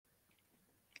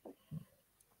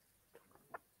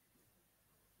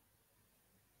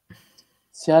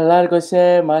Se alargo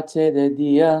ese mache de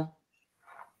día.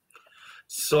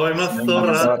 Soy más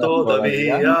zorra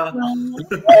todavía.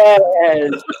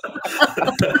 Yes.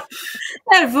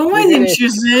 Ervin, why didn't you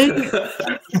sing?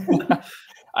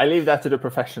 I leave that to the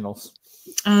professionals.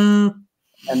 And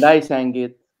I sang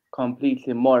it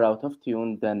completely more out of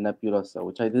tune than Nebulosa,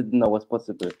 which I didn't know was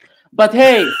possible. But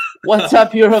hey, what's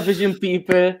up, Eurovision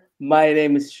people? My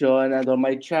name is Sean, and on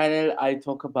my channel, I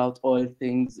talk about all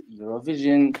things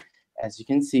Eurovision. As you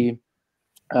can see,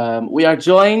 we are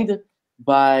joined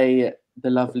by the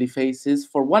lovely faces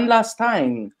for one last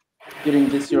time during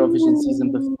this Eurovision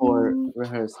season before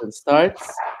rehearsal starts.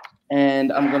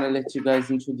 And I'm going to let you guys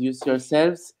introduce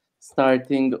yourselves,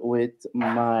 starting with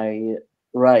my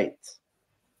right.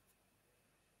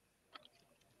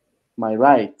 My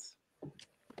right.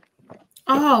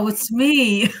 Oh, it's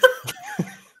me.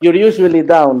 You're usually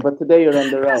down, but today you're on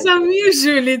the right. I'm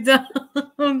usually down.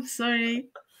 I'm sorry.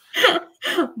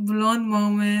 Blonde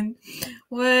moment.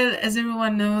 Well, as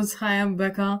everyone knows, hi, I'm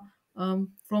Becca from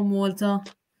Malta.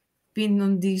 Been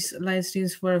on these live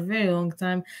streams for a very long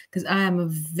time because I am a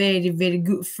very, very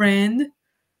good friend.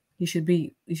 You should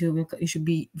be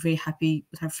very happy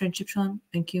with our friendship, Sean.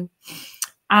 Thank you.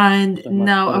 And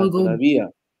now I will go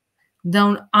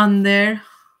down under.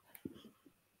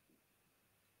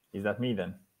 Is that me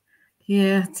then?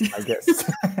 Yeah. I guess.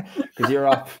 Because you're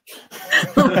up.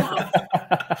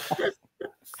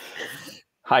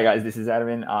 Hi guys, this is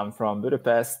Ervin. I'm from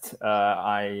Budapest.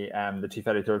 I am the chief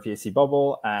editor of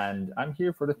ESCBubble, and I'm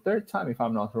here for the third time, if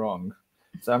I'm not wrong.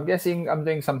 So I'm guessing I'm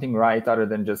doing something right, other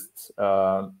than just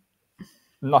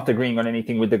not agreeing on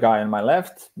anything with the guy on my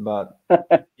left. But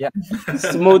yeah,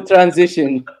 smooth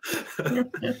transition.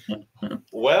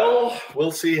 Well,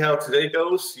 we'll see how today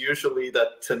goes. Usually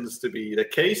that tends to be the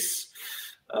case.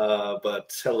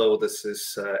 But hello, this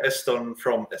is ESTON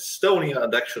from Estonia,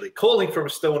 and actually calling from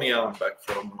Estonia. I'm back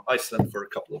from Iceland for a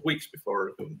couple of weeks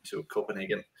before going to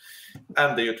Copenhagen.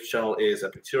 And the YouTube channel is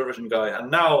EPIXEUROVISIONGUY. And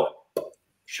now,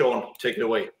 Sean, take it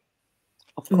away.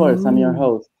 Of course, I'm your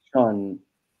host, Sean.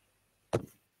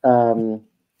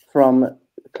 From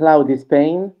cloudy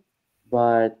Spain,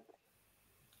 but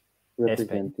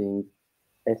representing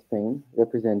Spain,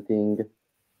 representing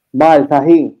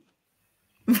Malta.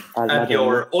 And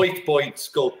your oit points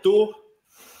go to?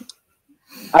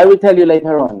 I will tell you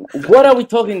later on. What are we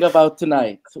talking about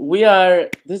tonight?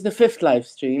 This is the 5th live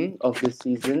stream of this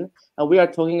season, and we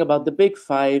are talking about the Big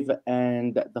Five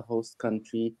and the host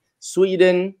country,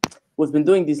 Sweden. We've been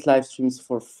doing these live streams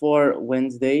for 4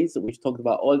 Wednesdays. We've talked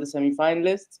about all the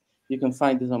semi-finalists. You can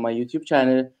find this on my YouTube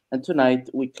channel. And tonight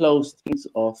we close things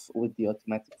off with the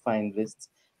automatic finalists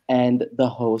and the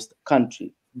host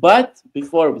country. But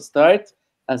before we start,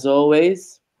 as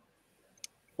always,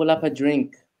 pull up a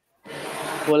drink.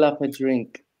 Pull up a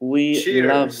drink. We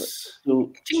love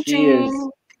to cheers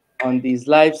on these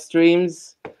live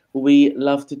streams. We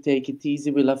love to take it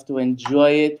easy. We love to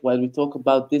enjoy it while we talk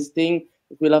about this thing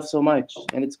that we love so much.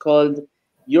 And it's called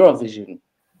Eurovision.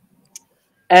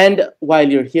 And while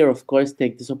you're here, of course,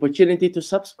 take this opportunity to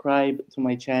subscribe to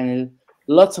my channel.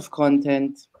 Lots of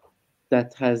content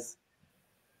that is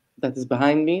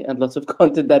behind me, and lots of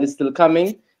content that is still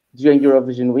coming during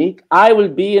Eurovision week. I will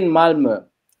be in Malmö,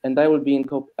 and I will be in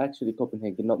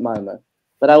Copenhagen, not Malmö.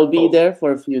 But I will be there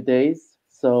for a few days,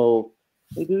 so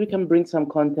maybe we can bring some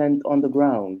content on the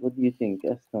ground. What do you think,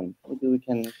 ESTON? Maybe we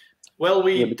can... Well,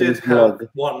 we did have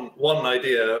one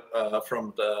idea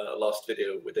from the last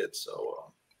video we did,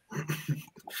 so...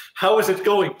 How is it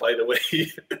going, by the way?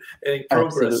 Any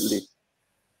progress?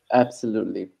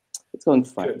 Absolutely. It's going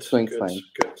fine. Good, it's going good, fine.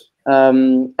 Good.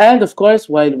 And of course,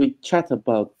 while we chat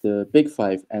about the Big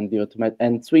Five and the automatic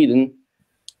and Sweden,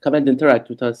 come and interact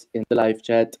with us in the live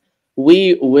chat.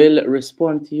 We will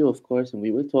respond to you, of course, and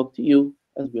we will talk to you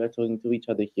as we are talking to each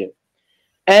other here.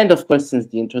 And of course, since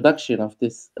the introduction of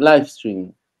this live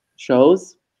stream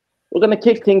shows, we're gonna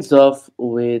kick things off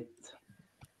with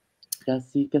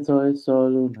Casi que soy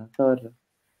solo una torre.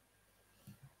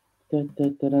 I'm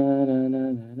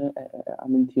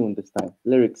in tune this time.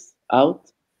 Lyrics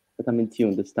out, but I'm in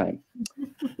tune this time.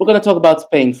 We're going to talk about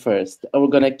Spain first. And we're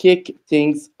going to kick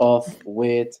things off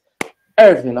with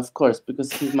Ervin, of course,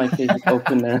 because he's my favorite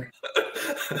opener.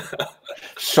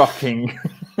 Shocking.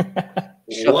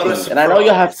 And I know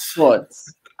you have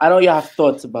thoughts. I know you have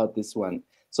thoughts about this one.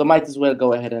 So might as well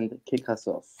go ahead and kick us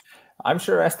off. I'm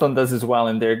sure ESTON does as well,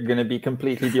 and they're going to be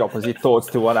completely the opposite thoughts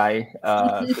to what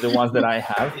the ones that I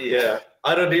have. Yeah,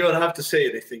 I don't even have to say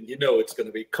anything. You know, it's going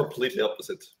to be completely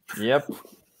opposite. Yep.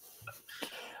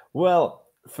 Well,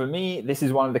 for me, this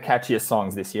is one of the catchiest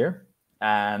songs this year,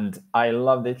 and I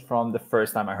loved it from the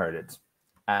first time I heard it.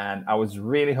 And I was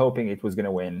really hoping it was going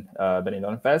to win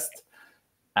Benidorm Fest,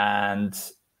 and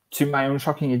to my own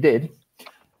shocking, it did.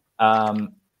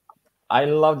 I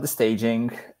love the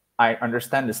staging. I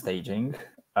understand the staging.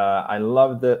 I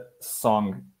love the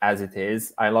song as it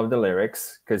is. I love the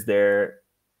lyrics because they're,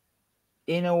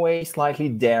 in a way, slightly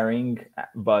daring,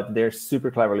 but they're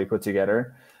super cleverly put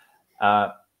together.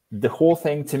 The whole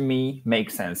thing to me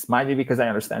makes sense. Might be because I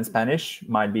understand Spanish.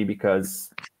 Might be because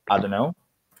I don't know.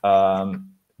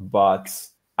 But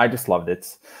I just loved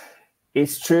it.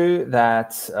 It's true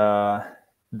that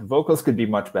the vocals could be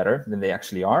much better than they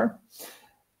actually are.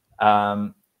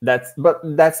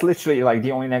 That's literally like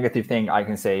the only negative thing I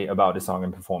can say about the song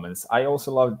and performance. I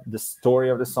also love the story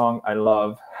of the song. I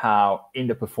love how in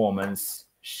the performance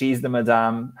she's the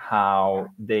madame, how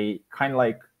they kind of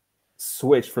like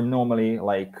switch from normally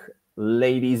like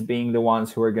ladies being the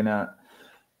ones who are gonna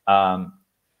how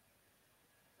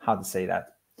to say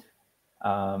that,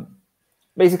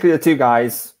 basically the two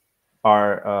guys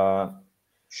are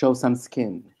show some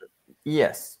skin.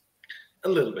 Yes, a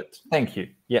little bit. Thank you.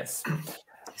 Yes.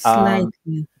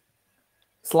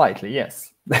 Slightly.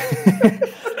 Yes.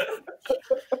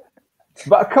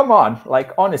 But come on,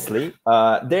 like honestly,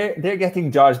 they're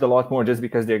getting judged a lot more just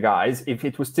because they're guys. If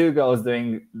it was two girls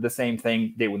doing the same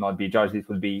thing, they would not be judged. It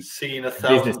would be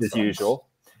business as usual.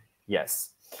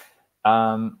 Yes.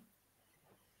 I'm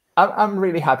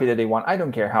really happy that they won. I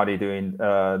don't care how they do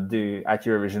at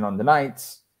Eurovision on the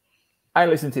nights. I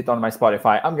listen to it on my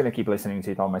Spotify. I'm going to keep listening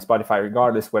to it on my Spotify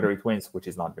regardless whether it wins, which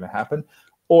is not going to happen,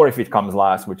 or if it comes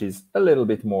last, which is a little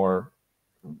bit more,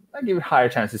 I give it higher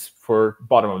chances for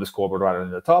bottom of the scoreboard rather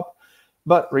than the top.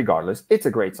 But regardless, it's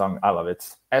a great song. I love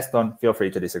it. ESTON, feel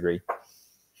free to disagree.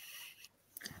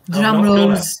 Drum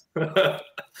rolls. I'm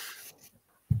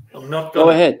not Go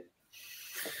ahead.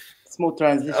 Smooth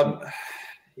transition.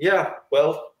 Yeah,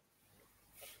 well,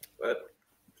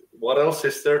 what else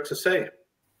is there to say?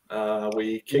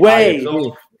 Wait,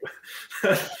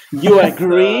 you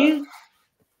agree?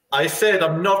 I said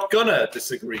I'm not gonna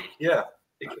disagree. Yeah,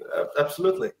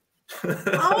 absolutely.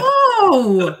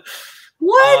 Oh,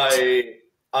 what?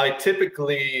 I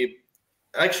typically,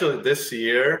 actually this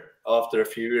year, after a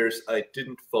few years, I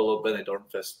didn't follow Benidorm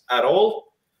Fest at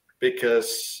all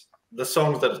because the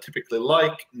songs that I typically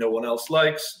like, no one else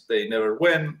likes. They never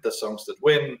win. The songs that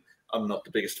win, I'm not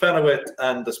the biggest fan of it,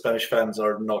 and the Spanish fans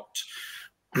are not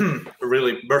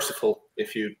really merciful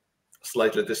if you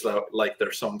slightly dislike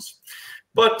their songs.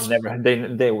 But they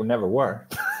never were.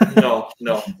 no.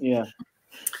 Yeah,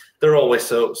 they're always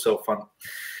so fun.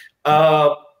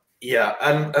 Yeah,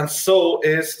 and so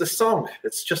is the song.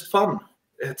 It's just fun.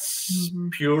 It's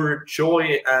pure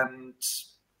joy, and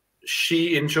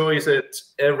she enjoys it.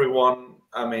 Everyone,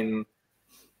 I mean,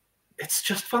 it's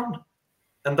just fun,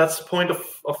 and that's the point of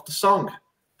the song.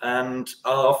 And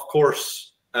of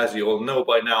course, as you all know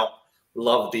by now,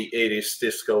 love the 80s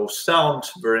disco sound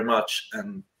very much,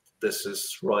 and this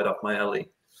is right up my alley.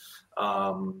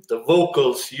 The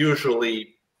vocals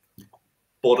usually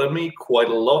bother me quite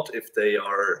a lot if they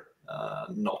are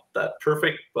not that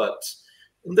perfect, but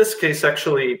in this case,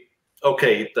 actually,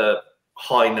 okay, the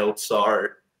high notes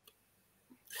are,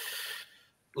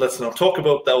 let's not talk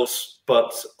about those,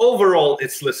 but overall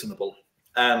it's listenable.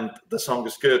 And the song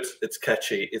is good, it's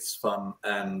catchy, it's fun,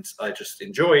 and I just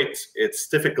enjoy it. It's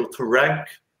difficult to rank,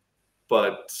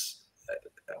 but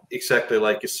exactly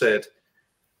like you said,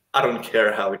 I don't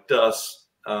care how it does.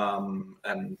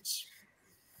 And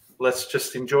let's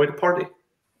just enjoy the party.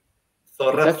 Now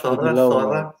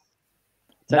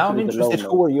I'm interested,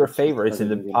 who were your favorites in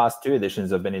the past two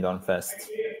editions of Benidorm Fest?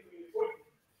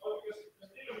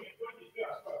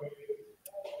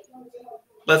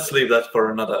 Let's leave that for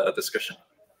another discussion.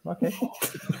 Okay.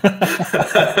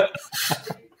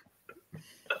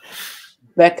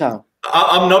 Becca.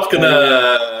 I'm not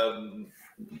gonna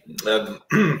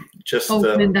just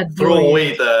throw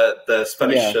away the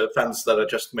Spanish fans that I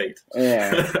just made.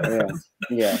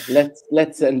 Yeah.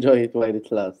 Let's enjoy it while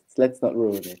it lasts. Let's not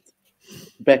ruin it.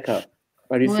 Becca,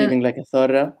 are you feeling like a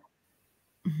Thora?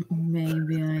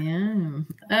 Maybe I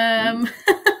am.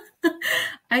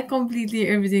 I completely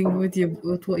everything with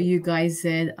what you guys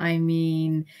said. I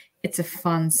mean, it's a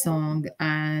fun song,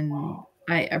 and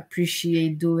I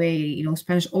appreciate the way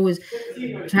Spanish always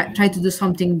try to do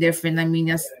something different. I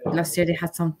mean, last year they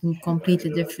had something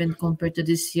completely different compared to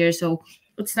this year, so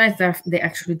it's nice that they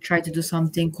actually try to do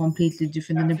something completely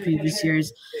different than the previous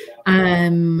years. I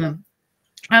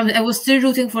was still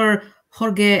rooting for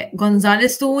Jorge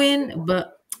Gonzalez to win,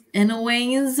 but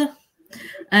anyways,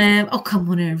 oh come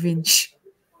on, Ervin.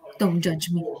 Don't judge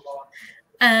me.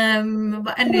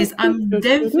 But anyways, I'm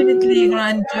definitely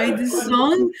gonna enjoy this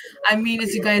song. I mean,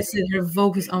 as you guys said, her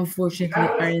vocals unfortunately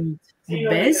aren't the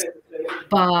best,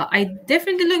 but I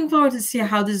definitely looking forward to see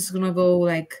how this is gonna go,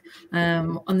 like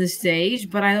on the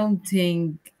stage. But I don't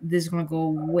think this is gonna go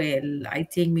well. I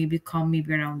think maybe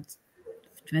around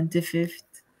 25th,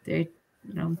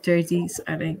 around 30s.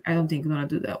 I don't think we're gonna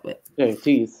do that well.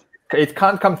 30s. It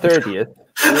can't come 30th.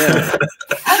 Yeah.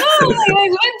 I know,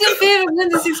 like 25th,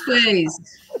 26th place.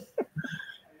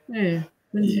 Yeah.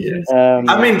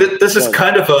 I mean, this is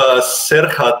kind of a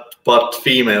Serhat, but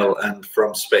female and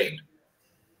from Spain.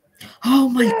 Oh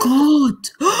my god!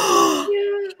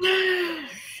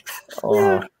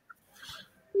 Oh.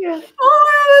 Yeah.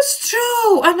 Oh, that's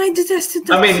true. And I detested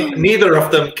that. I mean, neither of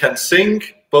them can sing.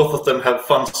 Both of them have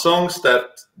fun songs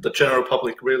that the general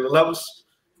public really loves.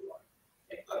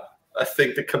 I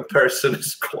think the comparison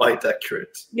is quite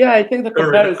accurate. Yeah, I think the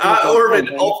comparison. Ervin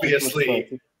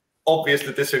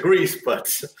obviously disagrees, but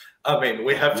I mean,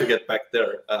 we have to get back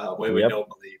there where we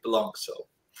normally belong. So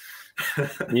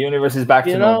the universe is back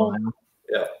to normal now.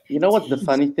 Yeah. You know what's the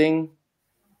funny thing?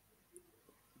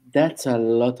 That's a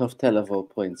lot of televote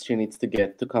points she needs to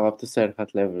get to come up to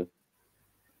Serhat level.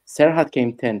 Serhat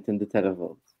came 10th in the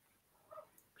televote.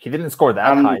 He didn't score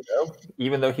that high, though,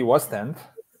 even though he was 10th.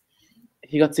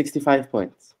 He got 65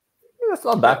 points. That's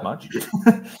not that much.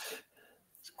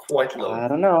 It's quite low. I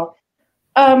don't know.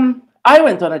 I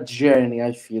went on a journey,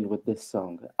 I feel, with this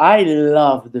song. I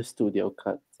love the studio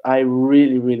cut. I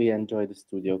really, really enjoy the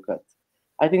studio cut.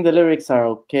 I think the lyrics are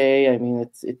okay. I mean,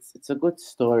 it's a good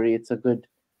story. It's good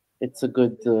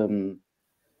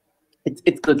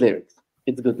lyrics.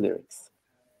 It's good lyrics.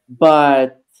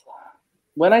 But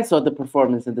when I saw the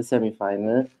performance in the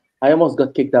semifinal, I almost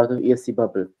got kicked out of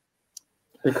ESCBubble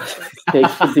because I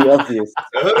stated the obvious.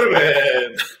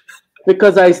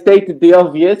 Because I stated the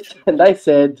obvious, and I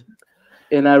said,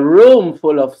 in a room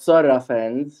full of Sora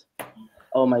fans,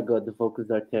 oh my god, the vocals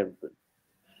are terrible.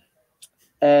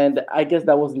 And I guess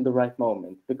that wasn't the right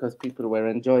moment because people were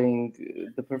enjoying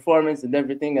the performance and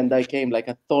everything, and I came like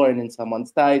a thorn in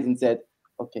someone's thighs and said,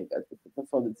 okay, guys, the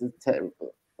performance is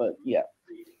terrible. But yeah,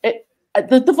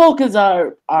 the vocals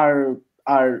are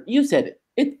you said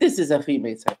it. This is a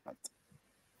female segment.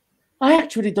 I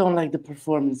actually don't like the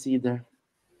performance either.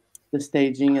 The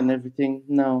staging and everything.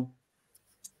 No,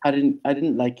 I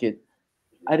didn't like it.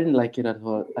 I didn't like it at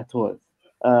all.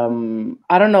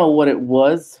 I don't know what it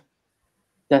was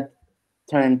that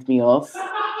turned me off,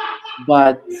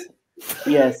 but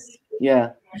yes,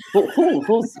 yeah.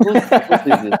 Who's this?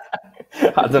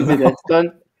 I don't know. Is it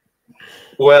ESTON?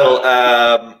 Well,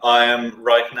 I am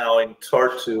right now in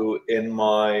Tartu in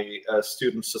my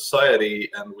student society,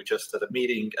 and we just had a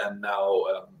meeting, and now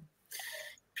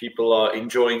people are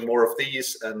enjoying more of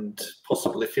these and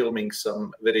possibly filming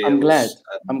some videos.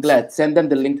 I'm glad. Send them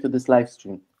the link to this live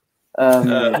stream.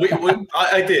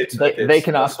 I did. They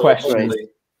can ask questions.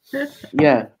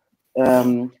 Yeah.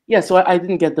 So I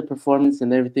didn't get the performance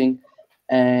and everything,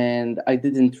 and I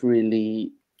didn't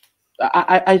really.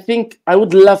 I think I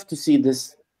would love to see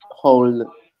this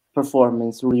whole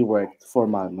performance reworked for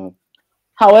Malmö.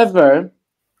 However,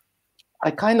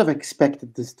 I kind of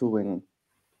expected this to win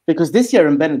because this year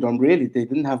in Benidorm, really, they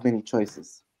didn't have many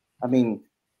choices. I mean,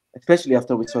 especially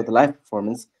after we saw the live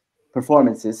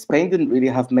performances, Spain didn't really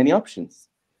have many options.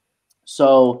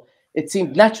 So it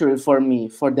seemed natural for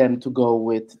them to go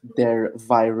with their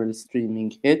viral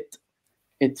streaming hit.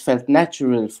 It felt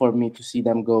natural for me to see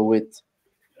them go with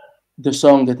the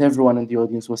song that everyone in the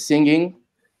audience was singing.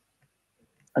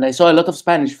 And I saw a lot of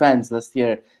Spanish fans last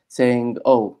year saying,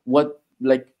 oh, what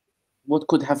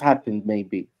could have happened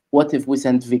maybe? What if we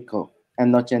sent Vico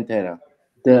and not Entera?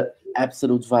 The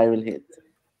absolute viral hit.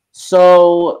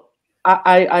 So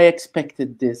I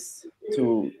expected this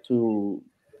to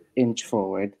inch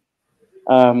forward.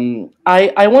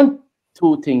 I want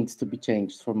two things to be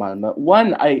changed for Malmö.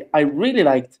 One, I really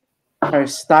liked her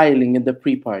styling in the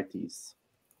pre-parties.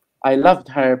 I loved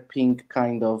her pink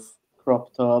kind of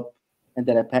crop top, and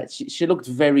then a patch. She looked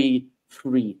very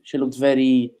free. She looked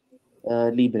very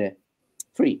libre,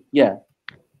 free. Yeah,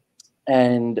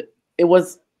 and it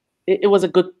was a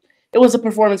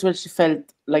performance where she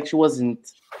felt like she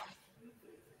wasn't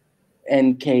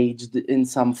encaged in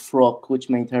some frock,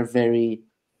 which made her very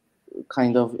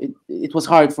kind of. It was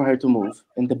hard for her to move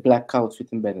in the black outfit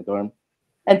in Benidorm.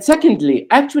 And secondly,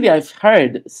 actually, I've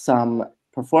heard some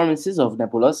performances of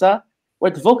Nebulosa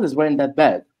where the vocals weren't that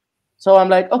bad. So I'm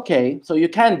like, okay, so you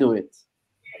can do it.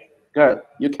 Girl,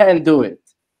 you can do it.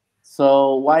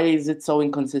 So why is it so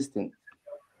inconsistent?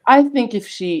 I think if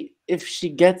she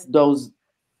gets those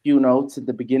few notes in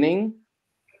the beginning,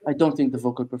 I don't think the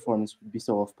vocal performance would be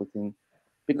so off-putting,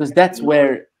 because that's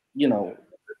where, you know,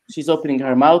 she's opening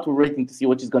her mouth, we're waiting to see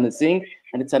what she's gonna sing,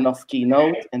 and it's an off-key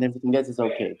note, and everything else is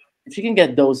okay. If she can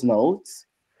get those notes,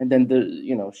 and then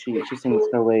she sings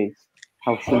her way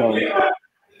how she knows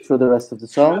through the rest of the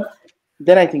song,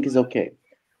 then I think is okay.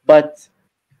 But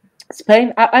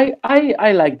Spain,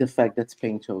 I like the fact that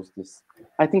Spain chose this.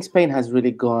 I think Spain has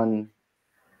really gone,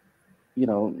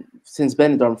 since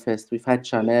Benidorm Fest, we've had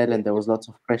Chanel, and there was lots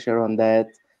of pressure on that,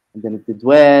 and then it did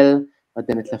well, but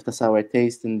then it left a sour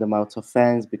taste in the mouths of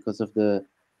fans because of the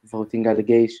voting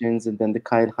allegations, and then the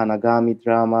Kyle Hanagami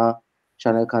drama.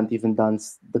 Chanel can't even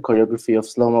dance the choreography of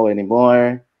slow-mo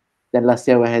anymore. Then last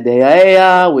year we had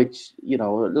Ea, which,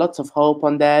 lots of hope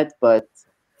on that, but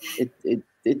it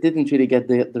didn't really get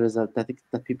the result that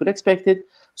people expected.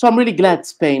 So I'm really glad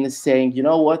Spain is saying, you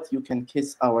know what, you can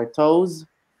kiss our toes.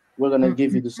 We're going to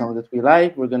give you the song that we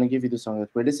like. We're going to give you the song that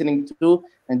we're listening to,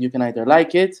 and you can either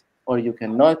like it or you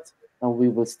cannot, and we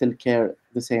will still care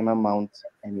the same amount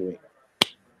anyway.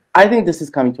 I think this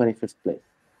is coming 25th place.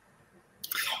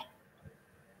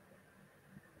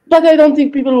 But I don't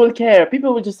think people will care.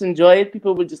 People will just enjoy it.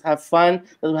 People will just have fun.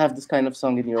 They'll have this kind of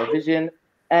song in Eurovision.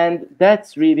 And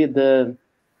that's really the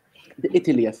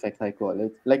Italy effect, I call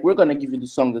it. Like, we're going to give you the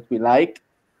song that we like,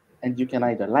 and you can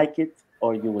either like it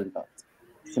or you will not.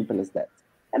 Simple as that.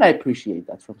 And I appreciate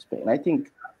that from Spain. I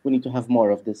think we need to have more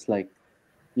of this, like,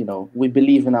 we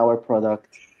believe in our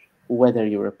product, whether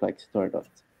Europe likes it or not.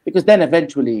 Because then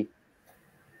eventually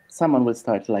someone will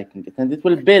start liking it, and it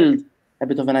will build a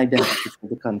bit of an identity for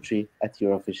the country at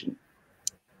Eurovision.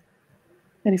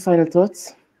 Any final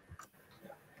thoughts?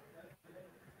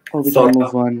 Or we can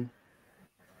move on.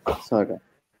 Sora.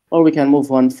 Or we can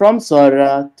move on from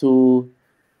Sora to...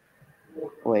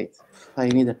 Wait, I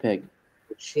need a peg.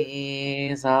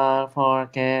 She's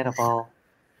unforgettable.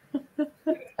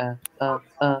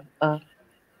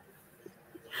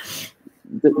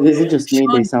 Is it just me?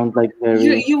 They sound like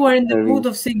very... You were in the mood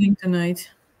of singing tonight.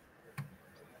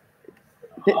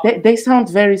 They sound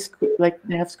very like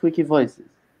they have squeaky voices.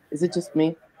 Is it just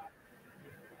me?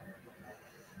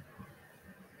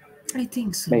 I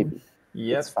think so. Maybe.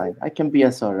 Yes, it's fine. I can be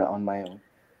a Sora on my own.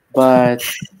 But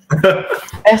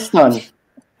Eston,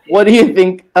 what do you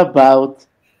think about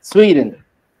Sweden?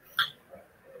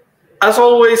 As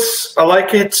always, I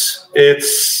like it.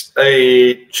 It's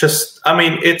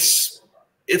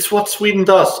what Sweden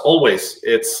does always.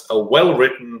 It's a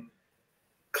well-written,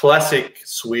 classic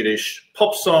Swedish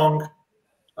pop song,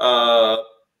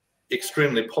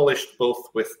 extremely polished, both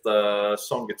with the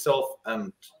song itself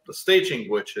and the staging,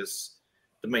 which is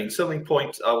the main selling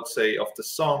point, I would say, of the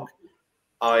song.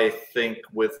 I think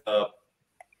with a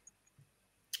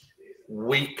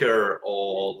weaker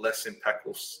or less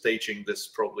impactful staging, this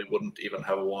probably wouldn't even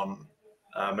have won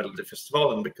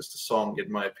Melodifestivalen, because the song,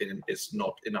 in my opinion, is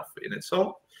not enough in its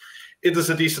own. It is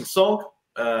a decent song,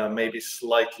 maybe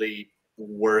slightly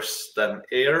worse than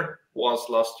Air was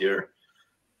last year,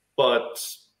 but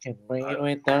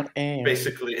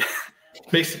basically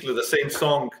the same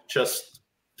song, just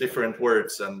different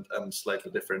words and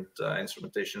slightly different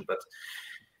instrumentation. But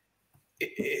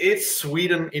it's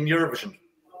Sweden in Eurovision.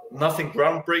 Nothing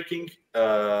groundbreaking.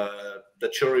 The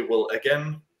jury will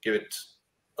again give it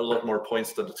a lot more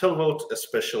points than the televote,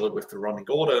 especially with the running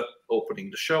order opening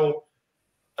the show.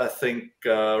 I think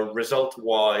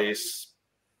result-wise,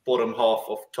 bottom half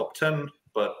of top 10,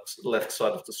 but left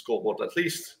side of the scoreboard at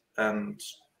least. And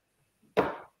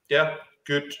yeah,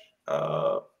 good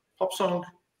pop song,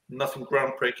 nothing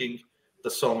groundbreaking.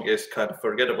 The song is kind of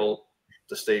forgettable.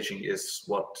 The staging is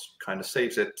what kind of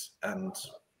saves it. And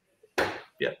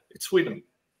yeah, it's Sweden.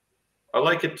 I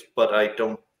like it, but I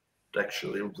don't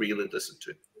actually really listen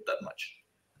to it that much.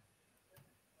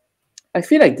 I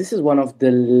feel like this is one of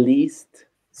the least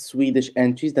Swedish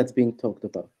entries that's being talked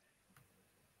about,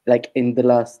 like in the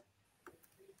last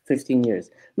 15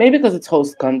 years. Maybe because it's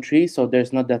host country, so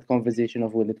there's not that conversation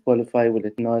of will it qualify, will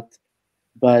it not.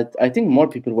 But I think more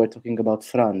people were talking about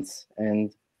France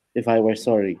and If I Were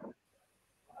Sorry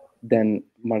than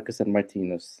Marcus and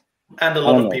Martinus. And a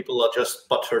lot of people are just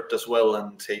butthurt as well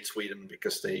and hate Sweden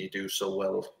because they do so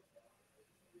well.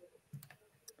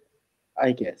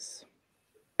 I guess.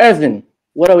 Ervin,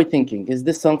 what are we thinking? Is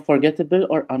this song forgettable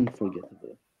or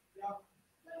unforgettable?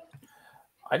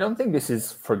 I don't think this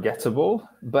is forgettable,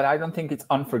 but I don't think it's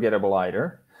unforgettable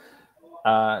either.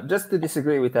 Just to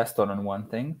disagree with Eston on one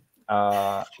thing.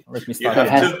 Let me start. There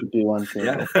has to be one thing.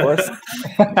 Yeah, of course.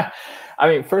 I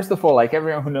mean, first of all, like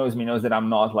everyone who knows me knows that I'm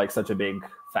not like such a big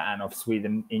fan of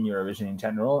Sweden in Eurovision in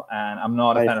general, and I'm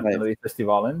not a fan of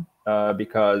Melodifestivalen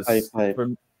because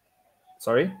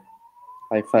Sorry?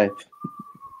 High five.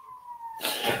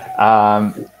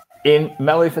 In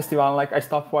Melodifestivalen, like I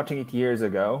stopped watching it years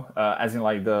ago, as in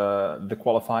like the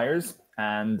qualifiers,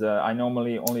 and I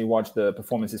normally only watch the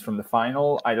performances from the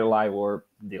final, either live or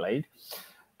delayed,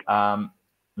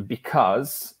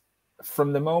 because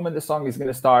from the moment the song is going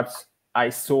to start, I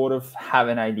sort of have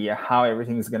an idea how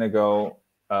everything is going to go,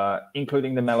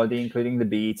 including the melody, including the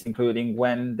beats, including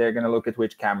when they're going to look at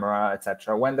which camera,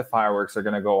 etc., when the fireworks are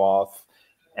going to go off,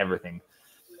 everything.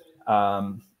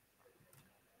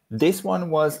 This one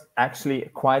was actually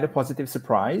quite a positive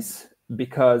surprise,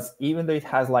 because even though it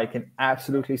has like an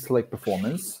absolutely slick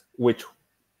performance, which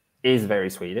is very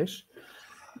Swedish,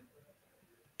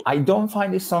 I don't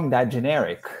find this song that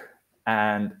generic,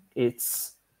 and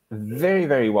it's very,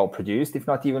 very well produced, if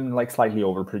not even like slightly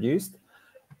overproduced.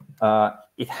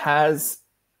 It has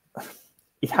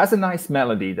a nice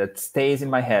melody that stays in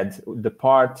my head, the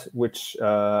part which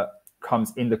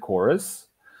comes in the chorus,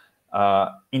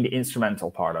 in the instrumental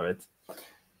part of it.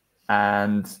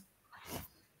 And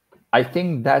I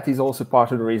think that is also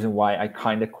part of the reason why I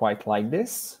kind of quite like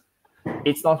this.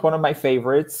 It's not one of my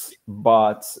favorites,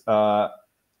 but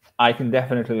I can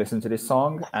definitely listen to this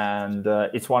song, and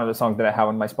it's one of the songs that I have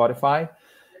on my Spotify.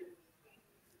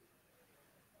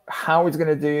 How it's going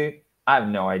to do, I have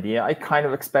no idea. I kind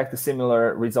of expect a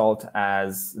similar result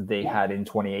as they had in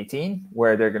 2018,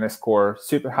 where they're going to score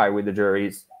super high with the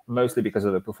juries, mostly because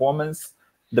of the performance.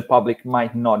 The public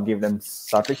might not give them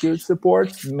such a huge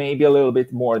support, maybe a little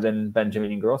bit more than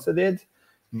Benjamin Ingrosso did.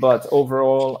 But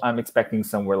overall, I'm expecting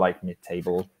somewhere like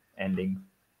mid-table ending.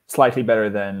 Slightly better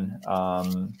than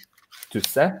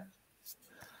WhoSee.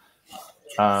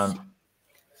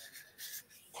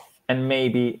 And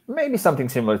maybe something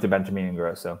similar to Benjamin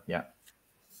Ingrosso, yeah.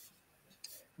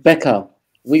 Becca,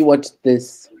 we watched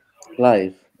this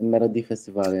live in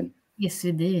Melodifestivalen. Yes,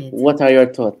 we did. What are your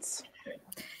thoughts?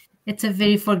 It's a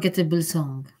very forgettable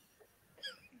song.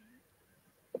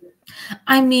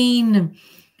 I mean,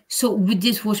 so we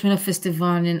did watch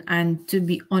Melodifestivalen, and to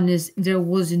be honest, there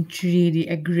wasn't really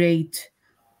a great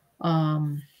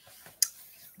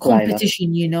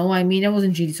competition, you know. I mean, it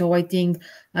wasn't really. So I think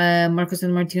Marcus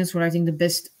and Martinez were, I think, the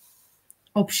best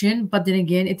option. But then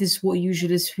again, it is what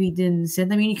usually Sweden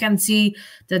sent. I mean, you can see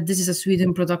that this is a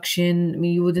Sweden production. I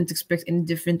mean, you wouldn't expect any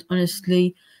different,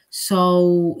 honestly.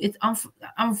 So it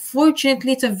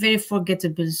unfortunately, it's a very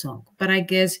forgettable song. But I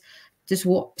guess just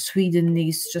what Sweden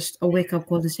needs, just a wake up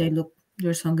call to say, look,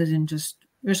 your song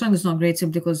is not great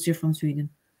simply because you're from Sweden.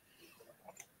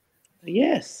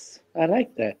 Yes, I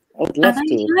like that. I would love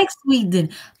to. I like Sweden,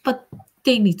 but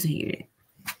they need to hear it.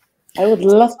 I would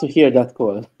love to hear that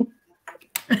call.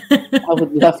 I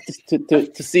would love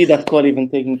to see that call even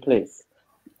taking place.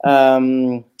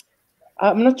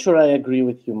 I'm not sure I agree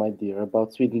with you, my dear,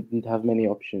 about Sweden didn't have many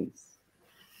options.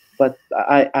 But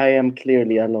I am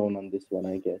clearly alone on this one,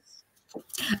 I guess.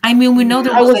 I mean, we know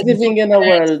that I was living in a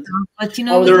world, but you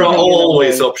know, there are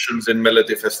always options in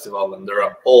Melodifestivalen, and there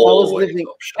are always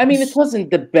options. I mean, it wasn't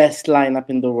the best lineup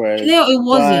in the world. No, it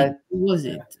wasn't. It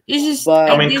wasn't. It's just.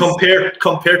 I mean,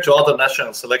 compared to other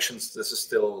national selections, this is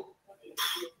still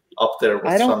up there with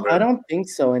I don't think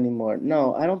so anymore.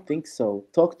 No, I don't think so.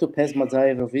 Talk to Pesma za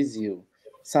Eurovisiu.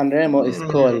 Sanremo is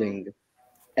calling,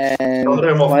 and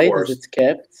why is it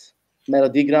kept?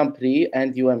 Melody Grand Prix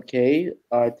and UMK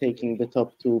are taking the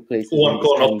top 2 places.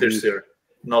 Not this year.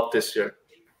 Not this year.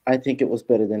 I think it was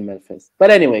better than Melfest.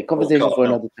 But anyway, conversation for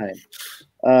another time.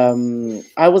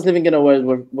 I was living in a world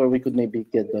where we could maybe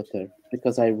get better,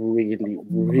 because I really,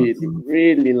 really,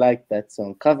 really like that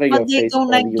song. Cover Your Face. Don't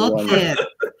like Dotter.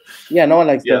 Yeah, no one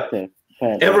likes Dotter.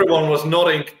 Everyone was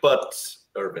nodding, but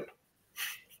Ervin.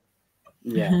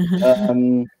 Yeah.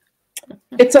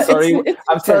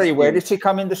 I'm sorry. Where did she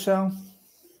come in the show?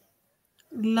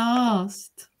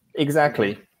 Last.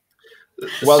 Exactly.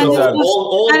 Well,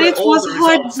 it was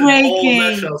heartbreaking.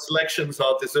 All national selections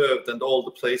are deserved, and all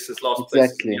the places, last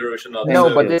places in Eurovision are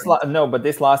deserved. But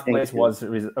this last place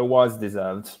was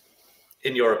deserved.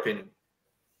 In your opinion?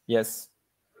 Yes.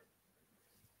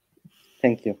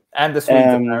 Thank you. And the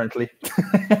Swedes, apparently.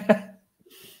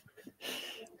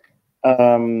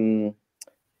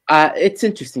 It's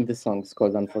interesting. The song is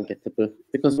called "Unforgettable"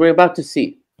 because we're about to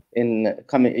see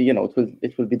coming. You know,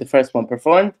 it will be the first one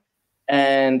performed,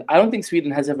 and I don't think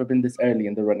Sweden has ever been this early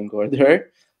in the running order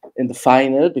in the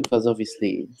final, because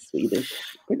obviously Swedish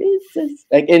producers,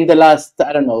 like in the last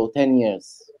 10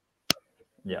 years.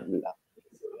 Yeah,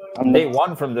 they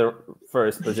won from the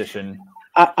first position.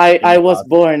 I was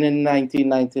born in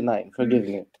 1999. Forgive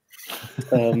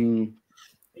me.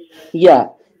 Yeah,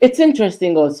 it's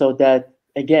interesting also that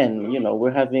again, you know,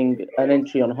 we're having an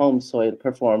entry on home soil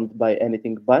performed by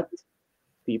anything but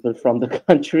people from the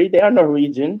country. They are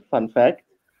Norwegian, fun fact.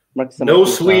 No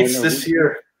Swedes this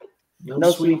year.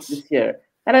 No Swedes this year.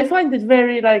 And I find it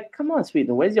very like, come on,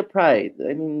 Sweden, where's your pride?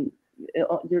 I mean,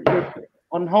 you're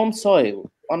on home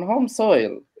soil. On home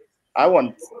soil. I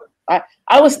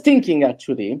was thinking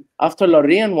actually, after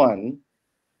Loreen won,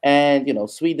 and you know,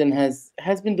 Sweden has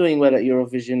been doing well at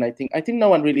Eurovision. I think no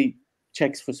one really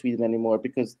checks for Sweden anymore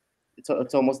because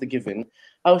it's almost a given.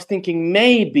 I was thinking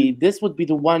maybe this would be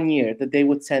the one year that they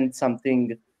would send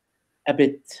something a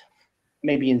bit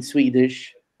maybe in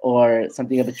Swedish or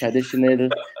something a bit traditional.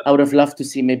 I would have loved to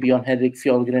see maybe on Henrik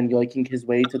Fjällgren yoiking his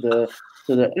way to the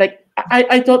like.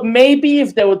 I thought maybe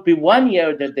if there would be one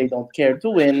year that they don't care to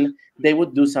win, they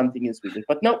would do something in Swedish.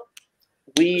 But no,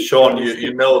 Sean,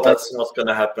 you know that's not going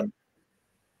to happen.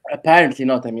 Apparently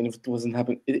not. I mean, if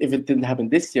it didn't happen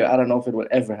this year, I don't know if it will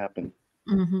ever happen.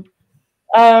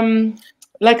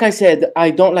 Like I said, I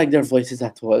don't like their voices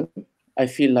at all. I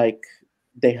feel like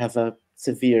they have a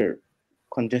severe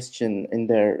congestion in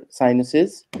their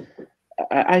sinuses.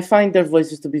 I find their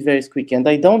voices to be very squeaky, and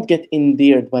I don't get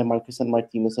endeared by Marcus and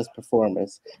Martinus as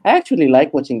performers. I actually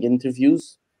like watching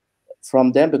interviews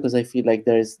from them because I feel like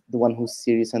there's the one who's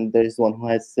serious and there's the one who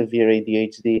has severe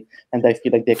ADHD, and I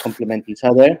feel like they complement each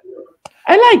other.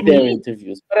 I like their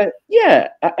interviews, but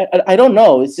I don't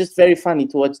know. It's just very funny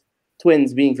to watch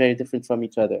twins being very different from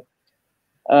each other.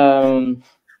 I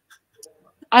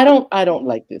don't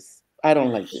like this. I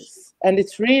don't like this, and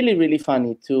it's really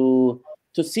funny to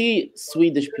see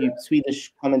Swedish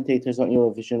commentators on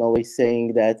Eurovision always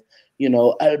saying that, you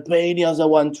know, Albania's a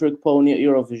one-trick pony at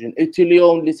Eurovision. Italy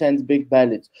only sends big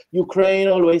ballads. Ukraine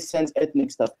always sends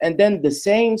ethnic stuff. And then the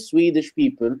same Swedish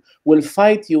people will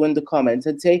fight you in the comments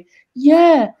and say,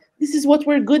 yeah, this is what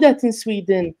we're good at in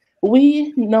Sweden.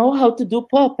 We know how to do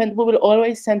pop, and we will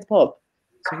always send pop.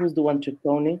 So who's the one-trick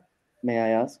pony? May I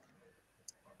ask?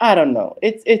 I don't know.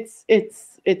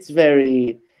 It's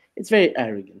very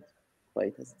arrogant,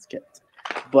 quite as it's kept,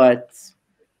 but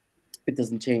it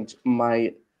doesn't change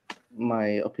my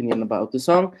opinion about the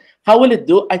song. How will it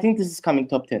do? I think this is coming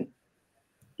top 10.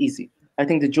 Easy. I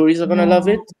think the juries are gonna love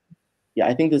it. Yeah,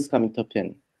 I think this is coming top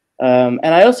 10. And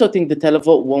I also think the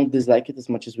televote won't dislike it as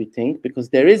much as we think, because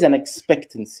there is an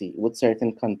expectancy with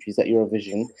certain countries at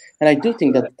Eurovision, and I do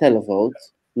think that the televote,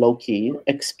 low-key,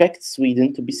 expects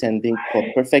Sweden to be sending pop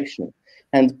perfection.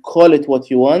 And call it what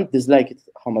you want, dislike it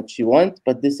how much you want,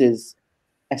 but this is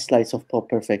a slice of pop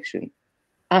perfection.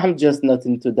 I'm just not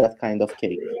into that kind of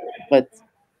cake, but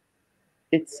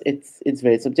it's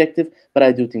very subjective. But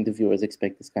I do think the viewers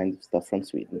expect this kind of stuff from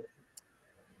Sweden.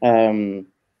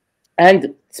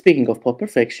 And speaking of pop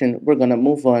perfection, we're gonna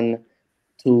move on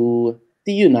to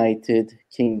the United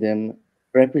Kingdom,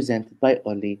 represented by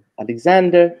Ollie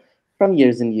Alexander from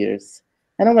Years and Years.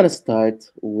 And I'm gonna start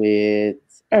with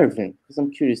Ervin, because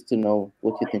I'm curious to know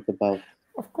what you think about.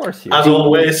 Of course, as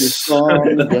always. Song,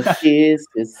 your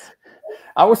kisses.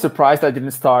 I was surprised I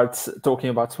didn't start talking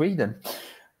about Sweden.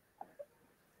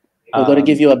 We're gonna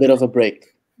give you a bit of a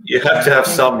break. You have to have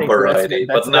some variety,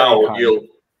 but now you'll.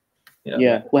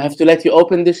 Yeah, we have to let you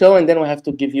open the show, and then we have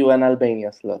to give you an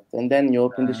Albania slot, and then you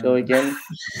open the show again.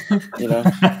 You know.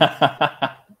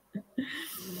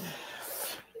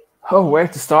 Oh, where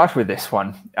to start with this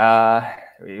one?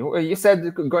 You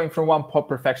said going from one pop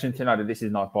perfection to another. This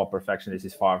is not pop perfection. This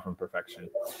is far from perfection.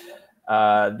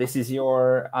 This is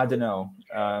your, I don't know,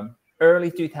 early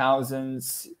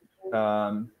 2000s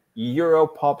Euro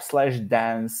pop /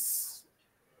 dance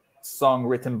song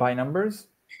written by numbers,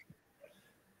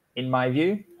 in my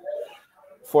view,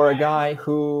 for a guy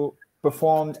who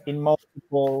performed in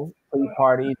multiple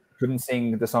parties, couldn't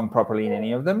sing the song properly in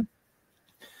any of them.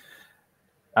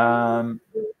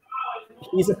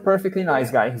 He's a perfectly nice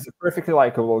guy. He's a perfectly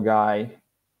likable guy.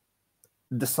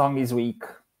 The song is weak.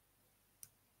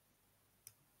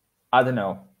 I don't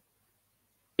know.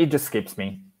 It just skips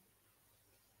me.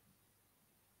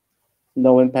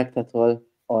 No impact at all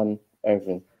on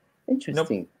Ervin.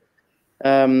 Interesting.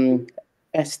 Nope.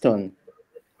 ESTON.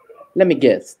 Let me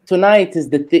guess. Tonight is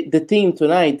the theme.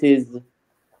 Tonight is,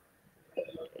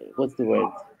 what's the word?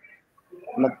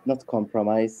 Not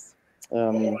compromise.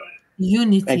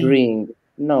 Unity. Agreeing.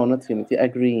 No, not unity.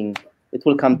 Agreeing. It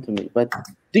will come to me. But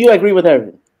do you agree with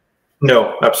Ervin?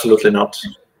 No, absolutely not.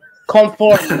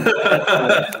 Conform.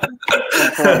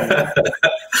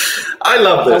 I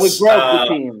love this. So we broke the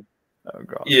team. Oh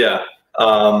God. Yeah.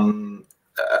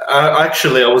 I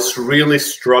was really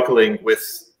struggling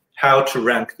with how to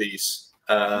rank these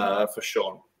for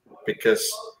Sean, because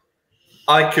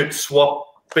I could swap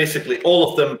basically all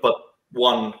of them, but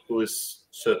one who is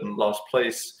certain last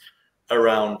place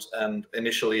around. And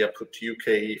initially I put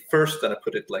UK first, then I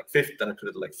put it like fifth, then I put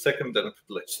it like second, then I put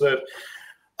it like third.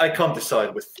 I can't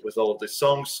decide with all these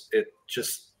songs. It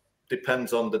just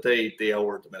depends on the day, the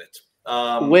hour, the minute.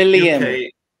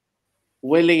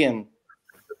 William.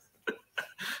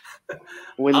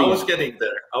 I was getting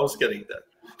there.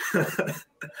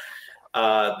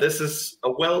 This is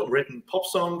a well-written pop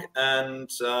song, and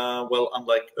well,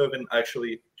 unlike Ervin, I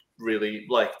actually really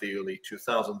like the early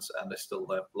 2000s, and I still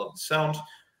love the sound.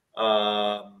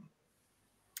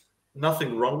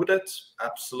 Nothing wrong with it,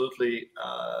 absolutely.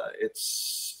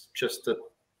 It's just a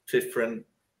different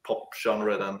pop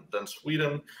genre than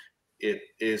Sweden. It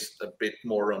is a bit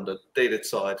more on the dated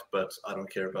side, but I don't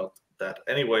care about that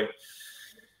anyway.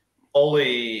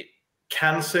 Ollie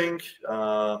can sing.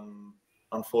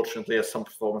 Unfortunately, as some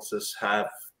performances have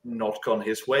not gone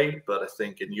his way, but I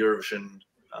think in Eurovision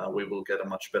we will get a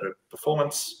much better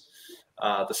performance.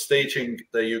 The staging,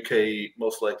 the UK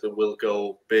most likely will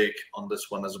go big on this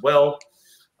one as well.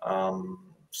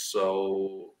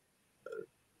 So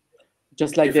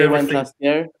just like they went last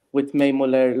year with May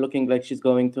Muller looking like she's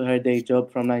going to her day job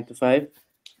from 9 to 5.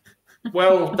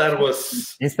 Well, that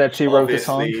was instead she wrote the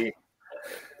song.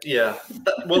 Yeah,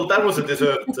 that was a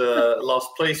deserved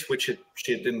last place, which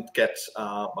she didn't get,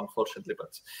 unfortunately.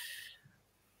 But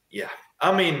yeah,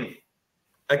 I mean,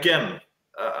 again,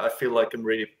 I feel like I'm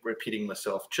really repeating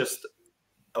myself. Just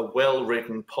a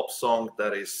well-written pop song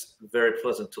that is very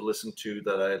pleasant to listen to,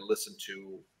 that I listen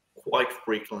to quite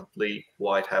frequently,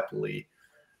 quite happily,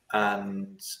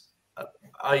 and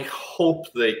I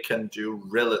hope they can do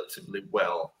relatively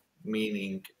well,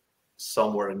 meaning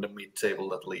somewhere in the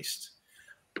mid-table at least.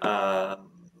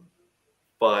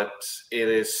 But it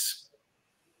is,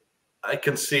 I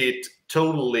can see it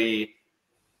totally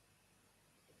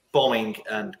bombing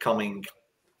and coming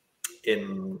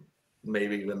in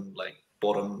maybe even like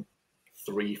bottom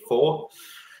 3, 4,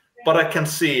 but I can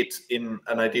see it in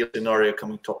an ideal scenario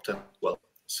coming top 10 as well.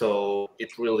 So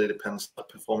it really depends on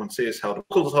the performance is, how the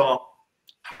vocals are,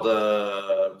 how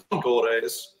the order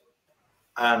is,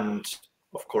 and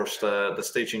of course the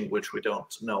staging, which we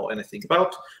don't know anything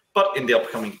about. But in the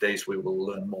upcoming days we will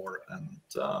learn more, and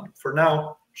for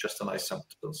now, just a nice sound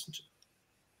to listen to.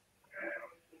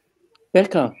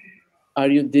 Becca, are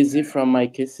you dizzy from my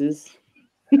kisses?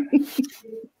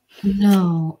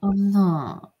 No, I'm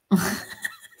not.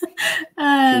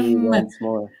 Once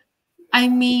more. I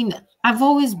mean, I've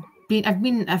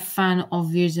been a fan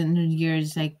of Years and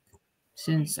Years, like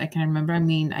since I can remember. I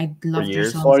mean, I love their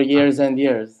songs. 4 years and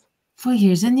years. 4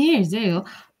 years and years. There you go.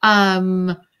 I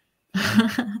mean,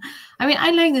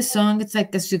 I like the song. It's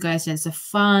like, as you guys said, it's a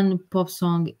fun pop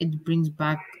song. It brings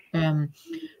back early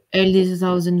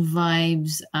 2000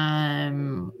 vibes.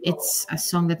 It's a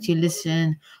song that you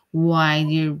listen while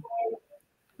you're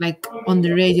like on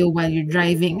the radio while you're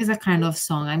driving. It's a kind of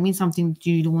song. I mean, something that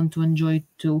you want to enjoy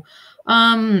too.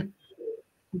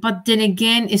 But then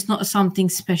again, it's not something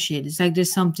special. It's like there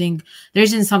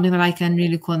isn't something that I can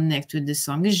really connect with this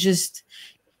song. It's just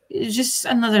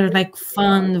another like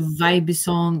fun, vibey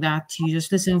song that you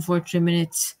just listen for 3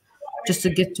 minutes just to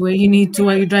get to where you need to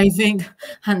while you're driving,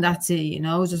 and that's it, you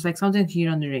know, just like something to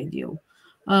hear on the radio.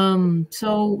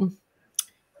 So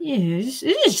yeah,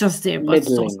 it's just there, but it's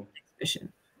not something special.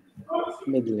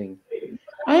 Middling.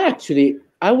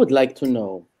 I would like to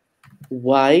know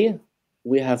why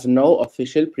we have no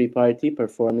official pre-party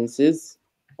performances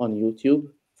on YouTube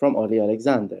from Ollie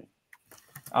Alexander.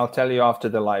 I'll tell you after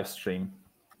the live stream.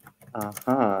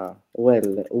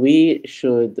 Well, we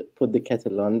should put the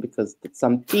kettle on because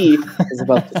some tea is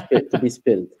about to be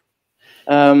spilled.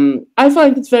 I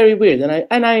find it very weird,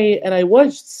 and I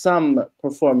watched some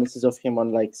performances of him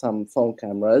on like some phone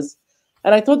cameras,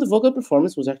 and I thought the vocal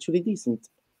performance was actually decent.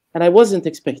 And I wasn't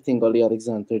expecting Ollie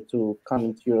Alexander to come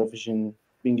into Eurovision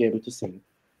being able to sing.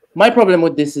 My problem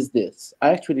with this is this.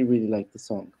 I actually really like the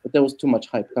song, but there was too much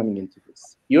hype coming into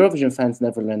this. Eurovision fans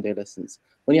never learn their lessons.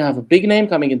 When you have a big name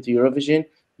coming into Eurovision,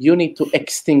 you need to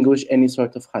extinguish any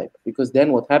sort of hype, because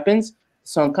then what happens? The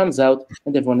song comes out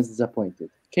and everyone is disappointed.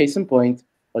 Case in point,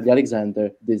 Ollie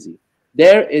Alexander, Dizzy.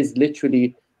 There is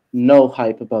literally no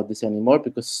hype about this anymore,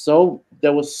 because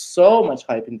there was so much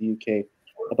hype in the UK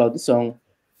about the song,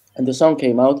 and the song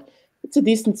came out. It's a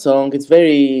decent song. It's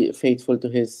very faithful to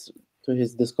his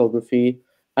discography.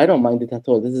 I don't mind it at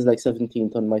all. This is like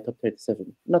 17th on my top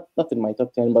 37. Not in my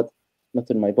top 10, but not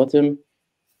in my bottom.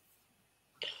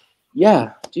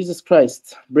 Yeah, Jesus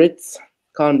Christ. Brits,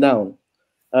 calm down.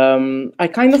 I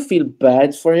kind of feel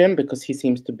bad for him because he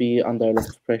seems to be under a lot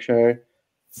of pressure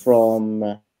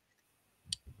from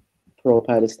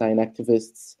pro-Palestine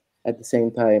activists. At the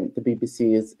same time, the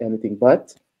BBC is anything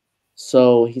but.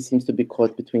 So he seems to be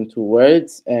caught between two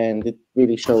words, and it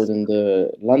really showed in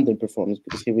the London performance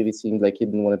because he really seemed like he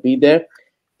didn't want to be there.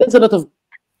 There's a lot of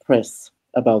press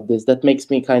about this that makes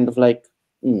me kind of like,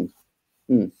 you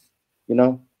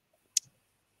know?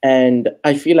 And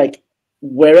I feel like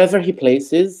wherever he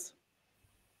places,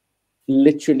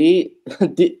 literally,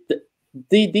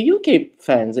 the UK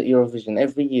fans at Eurovision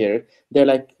every year, they're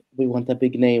like, we want a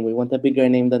big name, we want a bigger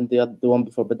name than the one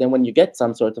before. But then when you get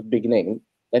some sort of big name,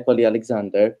 like Oli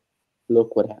Alexander,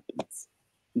 look what happens.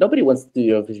 Nobody wants to do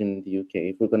Eurovision in the UK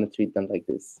if we're going to treat them like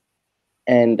this.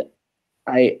 And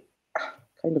I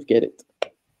kind of get it.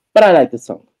 But I like the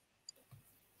song.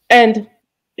 And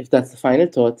if that's the final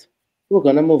thought, we're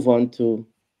going to move on to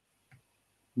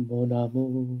Mon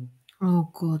Amour. Oh,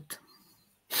 God.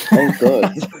 Oh,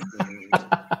 God.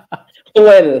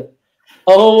 Well,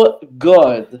 oh,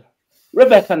 God.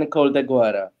 Rebecca Nicole de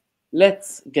Guara.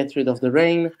 Let's get rid of the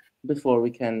rain before we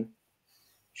can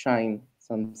shine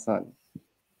some sun.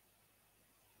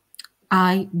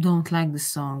 I don't like the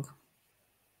song.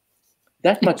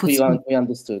 That much we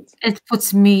understood. It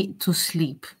puts me to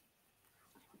sleep.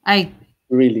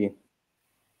 Really?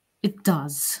 It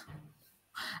does.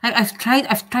 I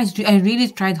really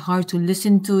tried hard to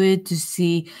listen to it, to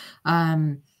see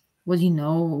what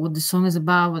the song is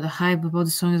about, what the hype about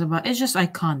the song is about. It's just I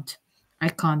can't.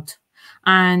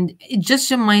 And it just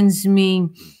reminds me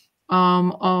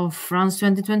of France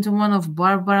 2021 of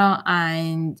Barbara,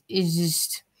 and it's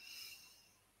just,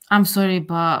 I'm sorry,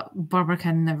 but Barbara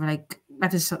can never, like,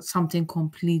 that is something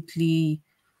completely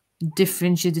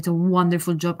different. She did a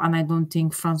wonderful job, and I don't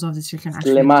think France of this year can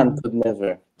actually Slimane could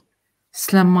never.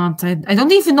 Slimane, I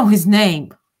don't even know his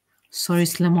name. Sorry,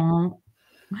 Slimane.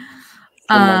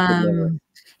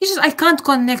 It's just I can't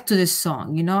connect to this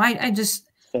song, you know. I just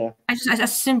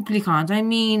simply can't. I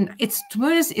mean, to be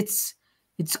honest,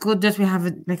 it's good that we have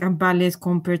a ballad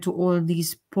compared to all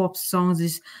these pop songs,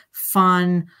 these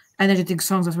fun, energetic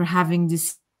songs that we're having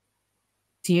this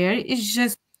year.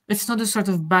 It's not the sort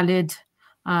of ballad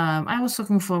I was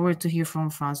looking forward to hear from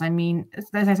France. I mean,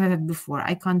 as I said before,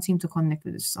 I can't seem to connect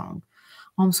with this song.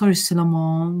 I'm sorry,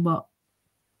 Slimane, but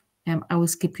I will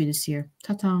skip you this year.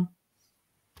 Ta-ta.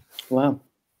 Wow.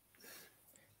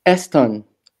 ESTON,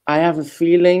 I have a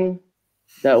feeling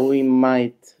that we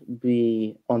might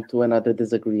be onto another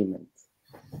disagreement.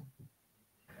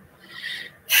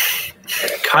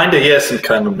 Kind of yes and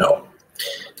kind of no.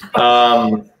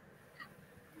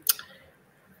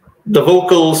 The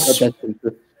vocals,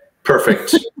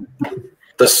 perfect.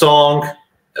 The song,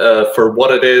 for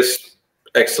what it is,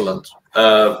 excellent.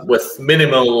 With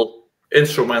minimal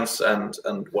instruments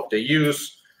and what they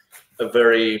use, a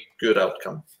very good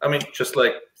outcome. I mean, just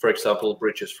like, for example,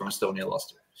 Bridges from Estonia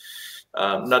last year.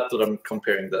 Not that I'm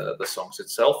comparing the songs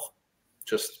itself,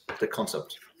 just the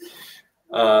concept.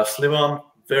 Slimane,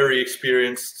 very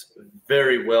experienced,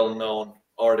 very well-known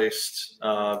artist,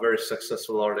 very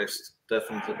successful artist,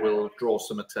 definitely will draw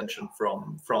some attention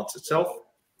from France itself,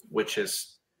 which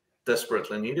is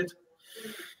desperately needed.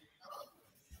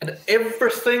 And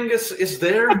everything is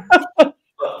there,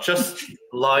 but just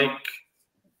like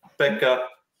Becca,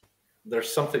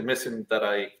 there's something missing that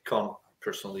I can't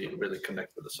personally really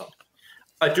connect with the song.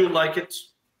 I do like it,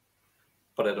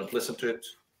 but I don't listen to it.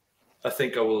 I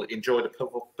think I will enjoy the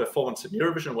performance in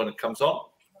Eurovision when it comes on,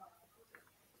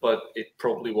 but it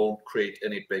probably won't create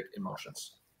any big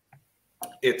emotions.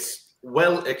 It's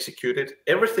well executed.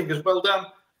 Everything is well done,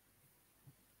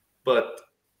 but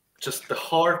just the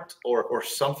heart or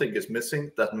something is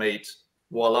missing that made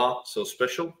Voila so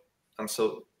special and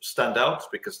so stand out,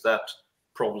 because that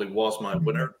probably was my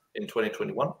winner in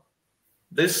 2021.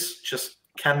 This just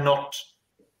cannot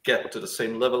get to the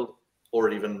same level or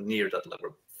even near that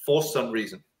level for some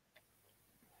reason.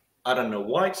 I don't know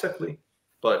why exactly,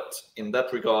 but in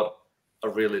that regard, I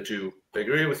really do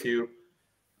agree with you.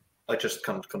 I just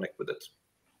can't connect with it.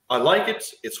 I like it,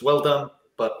 it's well done,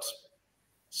 but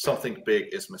something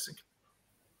big is missing.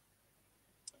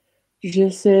 Je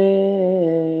sais.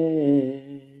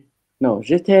 No,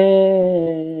 je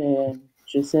t'aime.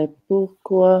 Je sais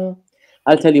pourquoi.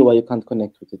 I'll tell you why you can't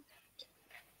connect with it.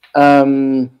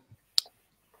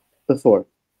 Before,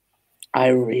 I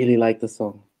really like the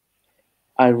song.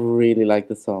 I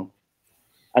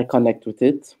connect with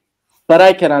it, but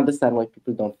I can understand why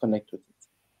people don't connect with it.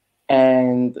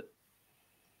 And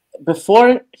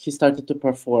before he started to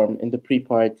perform in the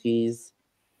pre-parties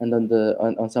and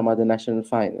on some other national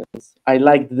finals, I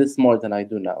liked this more than I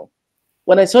do now.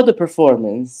 When I saw the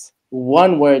performance,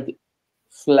 one word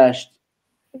flashed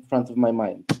in front of my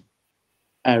mind: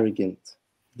 arrogant.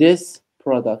 This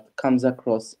product comes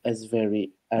across as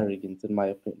very arrogant, in my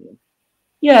opinion.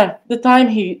 Yeah, the time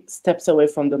he steps away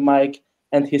from the mic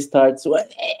and he starts,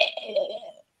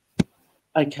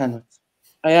 I cannot.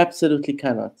 I absolutely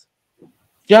cannot.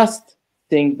 Just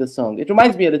sing the song. It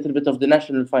reminds me a little bit of the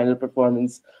national final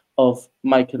performance of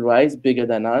Michael Rice, Bigger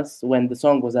Than Us, when the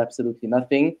song was absolutely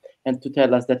nothing. And to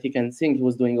tell us that he can sing, he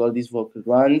was doing all these vocal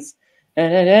runs.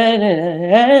 It's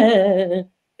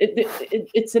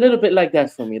a little bit like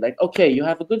that for me. Like, okay, you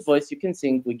have a good voice, you can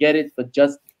sing, we get it, but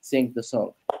just sing the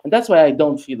song. And that's why I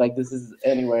don't feel like this is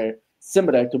anywhere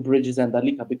similar to Bridges and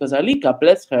Alika, because Alika,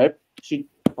 bless her, she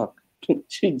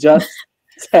just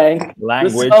sang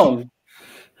the song.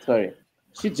 Sorry.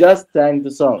 She just sang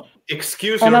the song.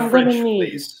 Excuse your French,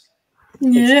 please.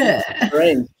 Yeah.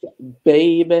 French,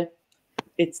 baby.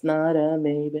 It's not a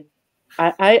maybe.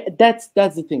 That's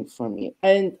the thing for me.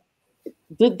 And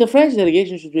the French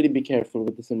delegation should really be careful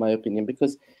with this, in my opinion,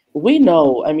 because we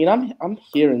know, I mean, I'm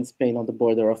here in Spain on the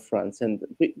border of France, and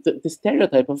the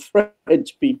stereotype of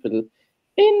French people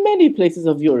in many places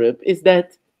of Europe is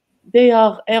that they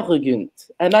are arrogant.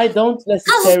 And I don't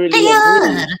necessarily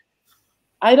agree.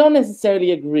 I don't necessarily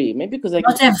agree. Maybe because I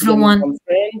not everyone from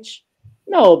French.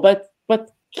 No, but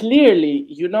clearly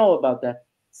you know about that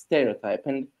stereotype,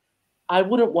 and I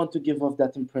wouldn't want to give off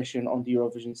that impression on the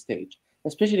Eurovision stage,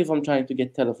 especially if I'm trying to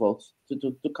get televotes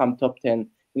to come top 10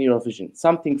 in Eurovision.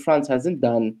 Something France hasn't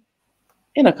done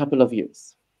in a couple of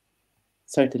years.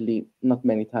 Certainly not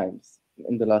many times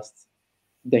in the last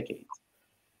decade.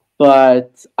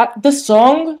 But the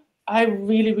song, I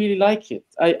really, really like it.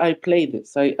 I play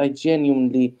this. I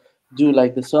genuinely do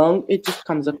like the song. It just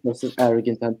comes across as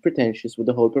arrogant and pretentious with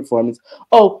the whole performance.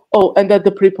 Oh, and at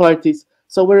the pre-parties.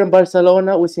 So we're in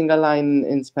Barcelona, we sing a line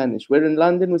in Spanish. We're in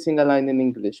London, we sing a line in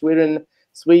English. We're in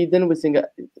Sweden, we sing a...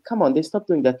 Come on, they stopped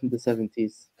doing that in the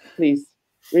 70s. Please.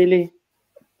 Really?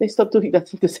 They stopped doing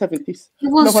that in the 70s. He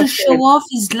wants to show off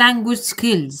his language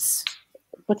skills.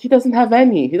 But he doesn't have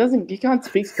any. He can't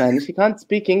speak Spanish. He can't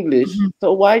speak English.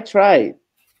 So why try?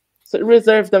 So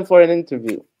reserve them for an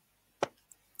interview.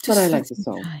 But I like the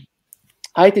song.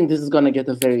 I think this is going to get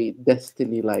a very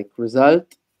Destiny-like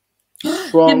result.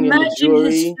 Strong in the jury.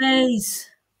 His face.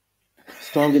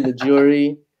 Strong in the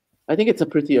jury. I think it's a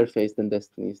prettier face than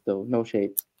Destiny's, though. No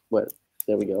shade. Well,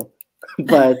 there we go.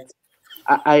 But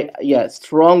yeah,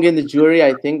 strong in the jury,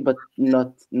 I think, but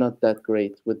not that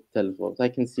great with televotes. I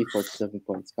can see 47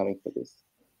 points coming for this.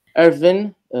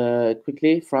 Ervin,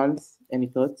 quickly, France, any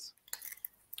thoughts?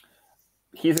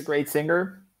 He's a great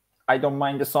singer. I don't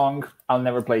mind the song. I'll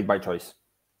never play it by choice.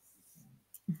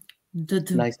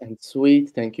 Nice and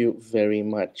sweet. Thank you very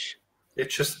much. It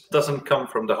just doesn't come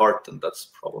from the heart, and that's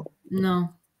the problem.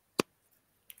 No.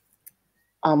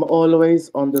 I'm always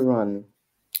on the run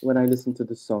when I listen to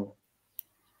the song.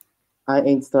 I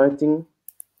ain't starting.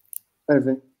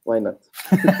 Ervin, why not?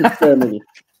 It's Germany.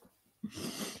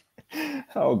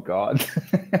 Oh, God.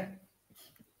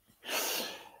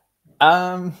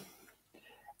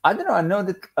 I don't know. I know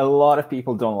that a lot of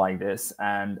people don't like this,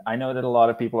 and I know that a lot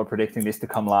of people are predicting this to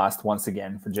come last once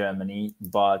again for Germany,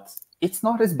 but it's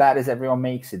not as bad as everyone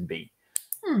makes it be.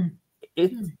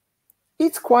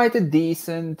 It's quite a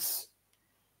decent,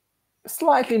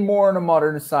 slightly more on a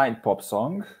modern side pop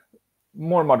song,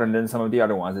 more modern than some of the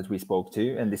other ones that we spoke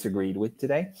to and disagreed with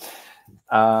today.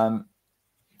 Isaac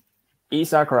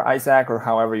or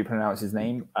however you pronounce his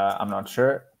name, I'm not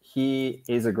sure. He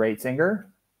is a great singer.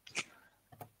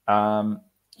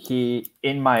 He,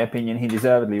 in my opinion, he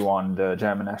deservedly won the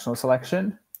German national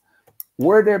selection.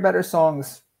 Were there better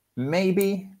songs?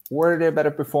 Maybe. Were there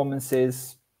better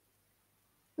performances?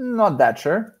 Not that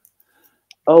sure.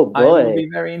 Oh, boy. I will be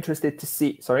very interested to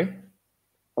see. Sorry?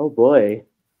 Oh, boy.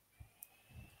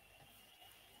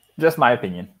 Just my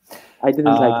opinion. I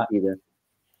didn't like it either.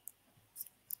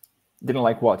 Didn't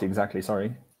like what exactly?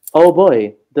 Sorry. Oh,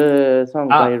 boy. The song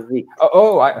by Rick.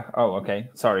 Oh, okay.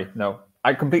 Sorry. No.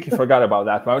 I completely forgot about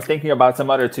that. I was thinking about some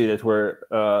other two that were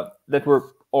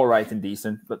all right and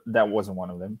decent, but that wasn't one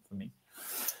of them for me.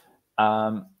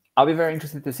 I'll be very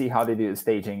interested to see how they do the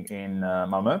staging in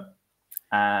Malmö,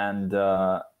 and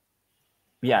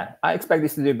yeah, I expect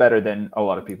this to do better than a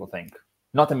lot of people think.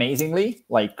 Not amazingly,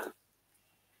 like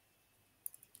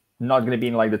not going to be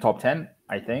in like the top 10,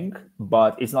 I think,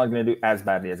 but it's not going to do as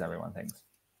badly as everyone thinks.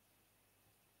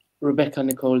 Rebecca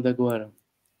Nicole de Guerra.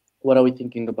 What are we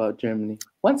thinking about Germany?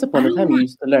 Once upon a time, you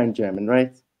used to learn German,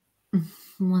 right?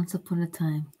 Once upon a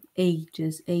time.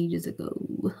 Ages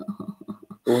ago.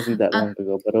 It wasn't that long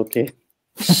ago, but okay.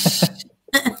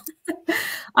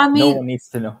 I mean, no one needs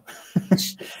to know.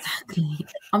 Exactly.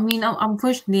 I mean,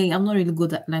 unfortunately, I'm not really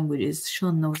good at languages.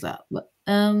 Sean knows that. But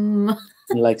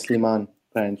He likes Liman,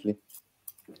 apparently.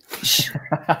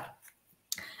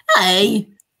 Hey.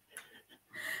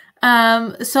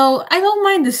 So I don't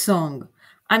mind this song.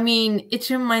 I mean, it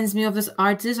reminds me of this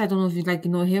artist. I don't know if you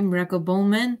know him, Rekha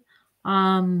Bowman.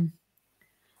 And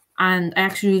I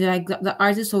actually really like the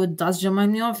artist, so it does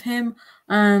remind me of him.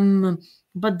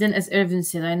 But then, as Ervin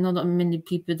said, I know that many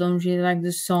people don't really like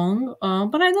this song,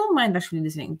 but I don't mind actually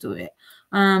listening to it.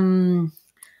 I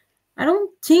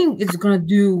don't think it's gonna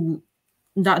do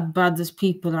that bad as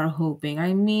people are hoping.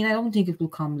 I mean, I don't think it will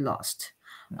come lost.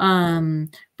 But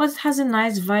it has a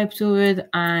nice vibe to it,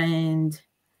 and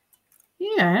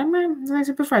yeah, like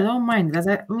I prefer. I don't mind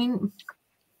that. I mean,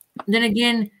 then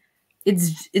again,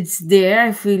 it's there.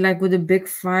 I feel like with the big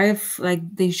five, like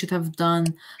they should have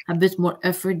done a bit more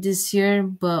effort this year,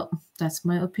 but that's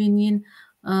my opinion.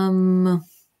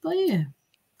 But yeah,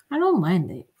 I don't mind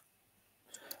it.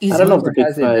 I don't know if the big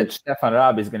has it five. that Stefan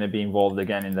Raab is going to be involved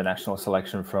again in the national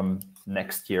selection from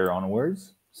next year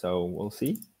onwards. So we'll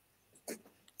see.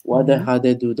 How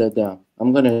they do that?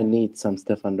 I'm gonna need some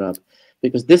Stefan Raab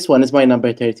because this one is my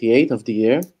number 38 of the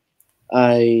year.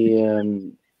 Oh,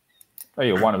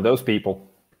 you're one of those people.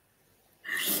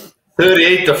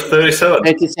 38 of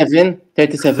 37.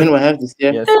 37 we have this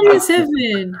year. Yes.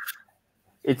 37.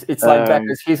 It's like that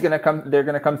because he's gonna come. They're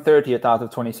gonna come 30th out of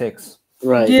 26.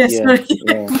 Right. Yes.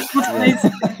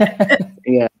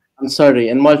 Yeah. I'm sorry.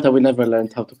 In Malta, we never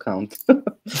learned how to count.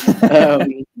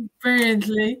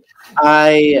 Apparently.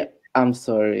 I'm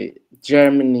sorry.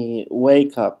 Germany,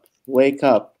 wake up.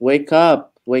 Come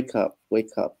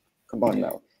on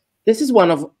now. This is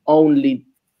one of only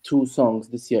 2 songs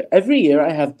this year. Every year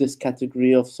I have this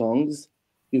category of songs,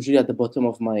 usually at the bottom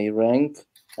of my rank,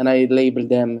 and I label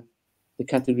them the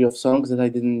category of songs that I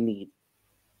didn't need.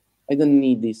 I didn't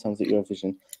need these songs at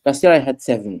Eurovision. Last year I had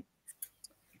 7.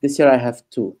 This year I have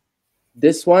 2.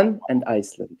 This one and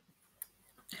Iceland.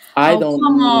 I don't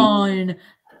need.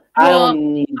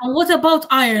 And what about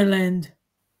Ireland?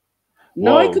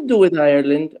 No, I could do with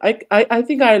Ireland. I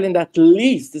think Ireland at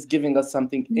least is giving us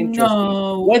something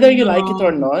interesting. Whether you like it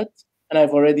or not, and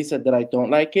I've already said that I don't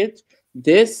like it.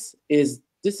 This is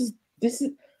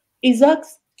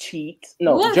Isaac's cheeks.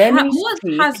 No, Germany's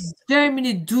cheeks. What has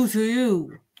Germany do to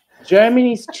you?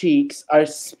 Germany's cheeks are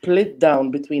split down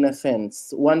between a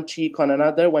fence. One cheek on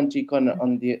another, one cheek on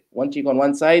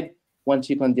one side, one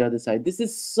cheek on the other side. This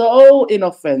is so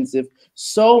inoffensive,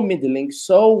 so middling,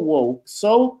 so woke,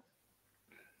 so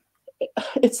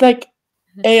it's like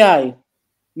AI.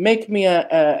 Make me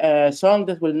a song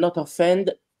that will not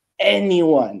offend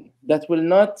anyone, that will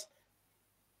not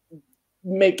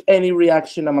make any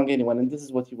reaction among anyone, and this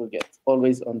is what you will get,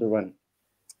 always on the run.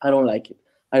 I don't like it.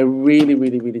 I really,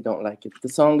 really, really don't like it. The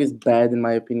song is bad, in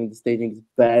my opinion. The staging is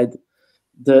bad.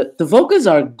 The vocals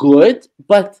are good,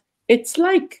 but it's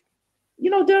like,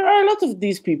 there are a lot of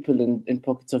these people in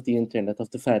pockets of the internet, of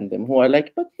the fandom, who are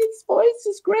like, but his voice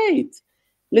is great.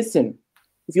 Listen,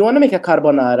 if you want to make a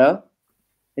carbonara,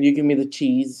 and you give me the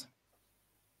cheese,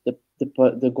 the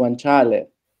guanciale,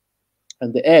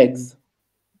 and the eggs,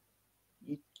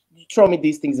 you throw me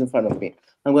these things in front of me.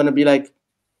 I'm going to be like,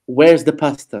 where's the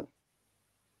pasta?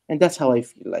 And that's how I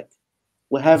feel like.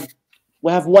 We have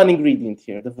one ingredient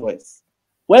here, the voice.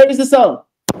 Where is the song?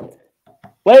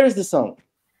 Where is the song?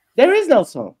 There is no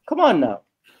song. Come on now.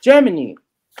 Germany.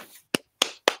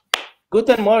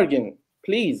 Guten Morgen,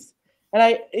 please.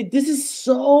 And this is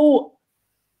so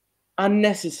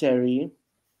unnecessary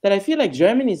that I feel like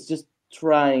Germany is just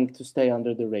trying to stay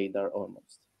under the radar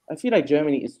almost. I feel like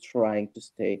Germany is trying to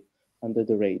stay under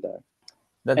the radar.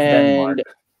 That's Denmark.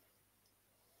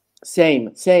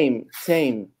 Same.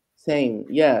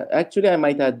 Yeah, actually, I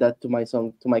might add that to my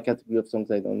category of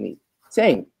songs I don't need.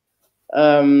 Same.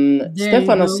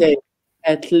 Stefano said,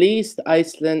 at least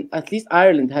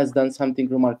Ireland has done something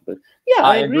remarkable. Yeah,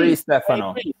 I agree,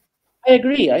 Stefano. I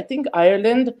agree. I think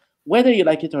Ireland, whether you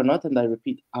like it or not, and I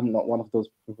repeat, I'm not one of those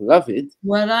people who love it.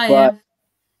 Well, I am.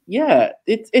 Yeah,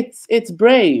 it's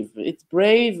brave. It's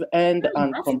brave and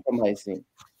uncompromising.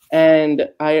 And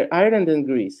Ireland and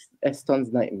Greece,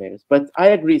 ESTON's nightmares. But I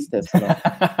agree, Stefano.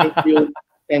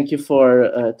 Thank you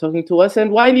for talking to us.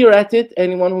 And while you're at it,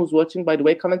 anyone who's watching, by the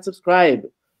way, come and subscribe.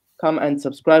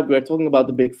 We're talking about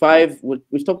the big 5.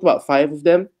 We've talked about 5 of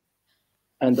them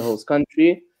and the host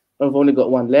country. I've only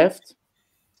got 1 left.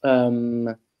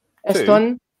 ESTON.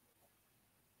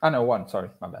 Oh, no, 1. Sorry,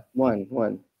 my bad. 1.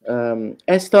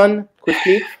 ESTON,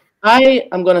 quickly. I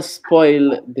am going to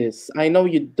spoil this. I know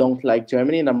you don't like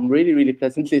Germany, and I'm really, really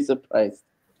pleasantly surprised.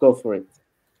 Go for it.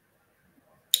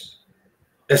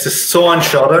 Es ist so ein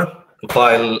Schade,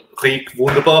 weil Rick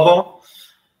wunderbar war.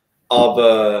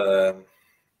 Aber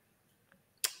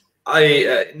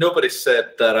Nobody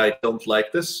said that I don't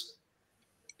like this.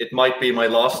 It might be my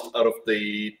last out of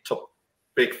the top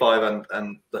big 5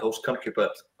 and the host country,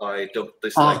 but I don't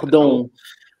dislike it at all.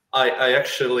 I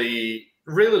actually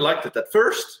really liked it at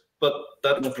first, but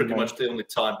that's pretty much the only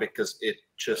time, because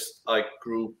I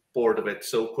grew bored of it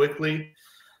so quickly.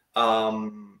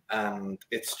 And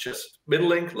it's just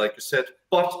middling, like you said,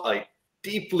 but I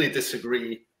deeply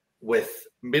disagree with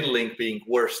middling being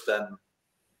worse than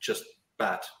just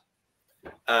bad.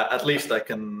 At least I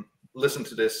can listen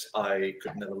to this. I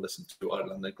could never listen to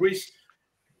Ireland and Greece.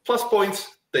 Plus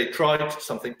points, they tried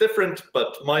something different,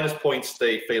 but minus points,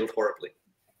 they failed horribly.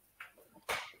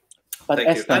 But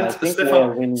Thank you.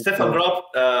 Esther, and Stefan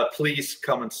Raab, please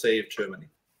come and save Germany.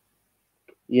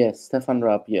 Yes, Stefan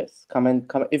Raab, yes. Come.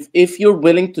 If you're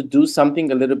willing to do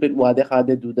something a little bit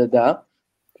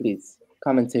please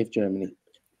come and save Germany.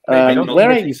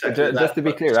 Just to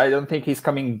be clear, I don't think he's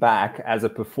coming back as a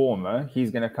performer.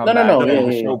 He's going to come back as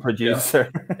a show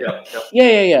producer.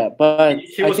 Yeah. But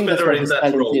he was better in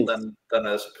that role than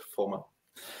as a performer.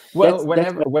 Well,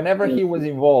 whenever he was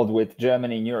involved with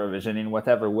Germany in Eurovision in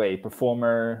whatever way,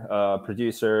 performer,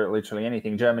 producer, literally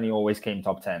anything, Germany always came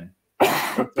top 10.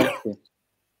 Exactly.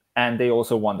 And they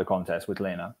also won the contest with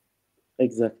Lena.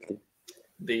 Exactly.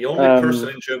 The only person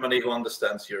in Germany who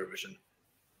understands Eurovision.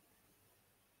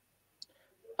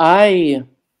 I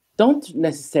don't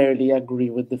necessarily agree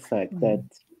with the fact that,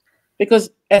 because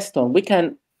ESTON,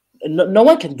 no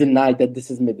one can deny that this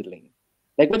is middling.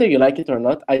 Like, whether you like it or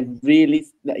not, I really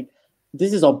like,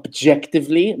 this is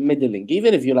objectively middling,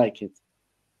 even if you like it.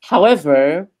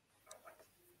 However,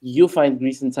 you find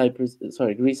Greece and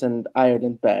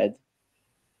Ireland bad.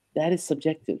 That is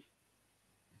subjective.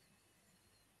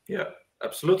 Yeah,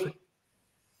 absolutely.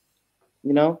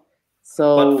 You know,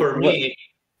 so. But for me,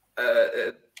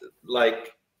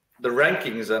 like, the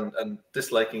rankings and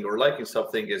disliking or liking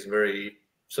something is very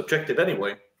subjective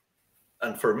anyway.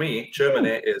 And for me,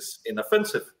 Germany is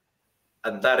inoffensive,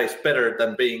 and that is better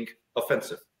than being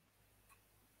offensive.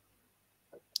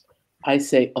 I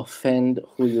say offend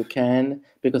who you can,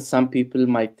 because some people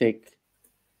might take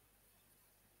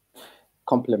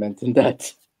compliment in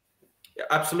that. Yeah,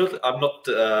 absolutely. I'm not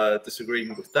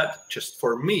disagreeing with that. Just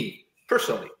for me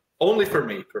personally, only for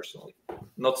me personally,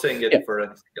 not saying it for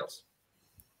anything else.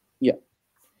 Yeah.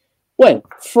 Well,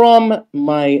 from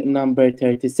my number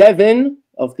 37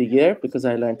 of the year, because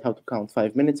I learned how to count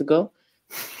 5 minutes ago,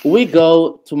 we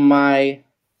go to my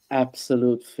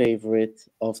absolute favorite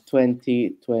of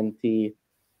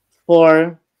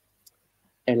 2024,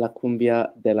 La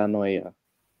Cumbia de la Noia.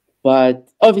 But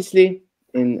obviously,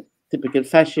 in typical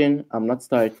fashion, I'm not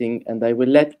starting, and I will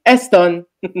let ESTON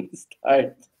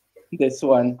start this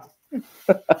one.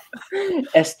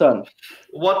 ESTON.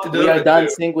 We are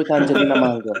dancing with Angelina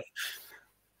Mango.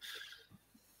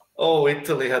 Oh,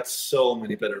 Italy had so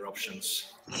many better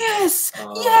options. Yes.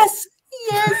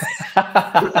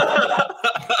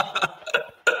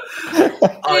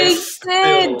 I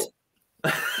still...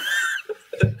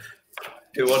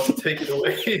 Do you want to take it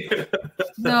away?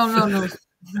 No.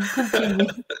 Continue.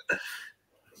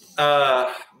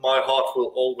 My heart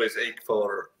will always ache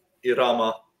for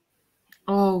Irama.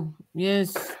 Oh,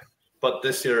 yes. But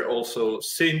this year also,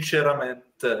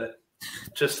 sinceramente,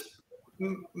 just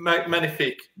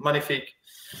magnifique.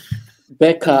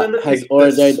 Becca has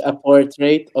ordered a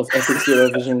portrait of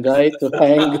EPIXEUROVISIONGUY to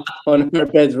hang on her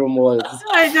bedroom walls.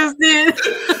 I just did.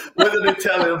 With an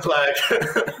Italian flag.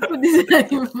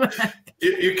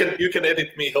 You can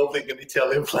edit me holding an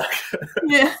Italian flag.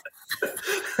 Yeah.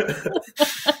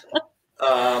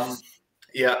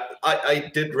 Yeah, I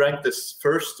did rank this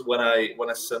first when I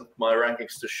sent my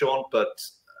rankings to Sean, but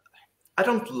I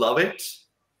don't love it.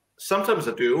 Sometimes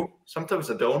I do,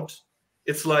 sometimes I don't.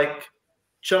 It's like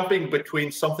jumping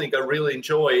between something I really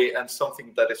enjoy and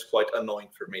something that is quite annoying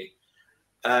for me.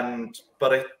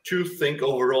 But I do think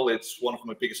overall it's one of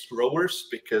my biggest growers,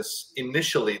 because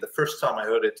initially, the first time I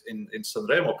heard it in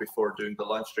Sanremo before doing the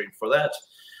live stream for that,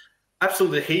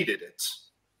 absolutely hated it.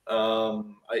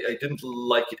 I didn't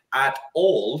like it at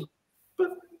all,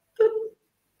 but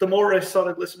the more I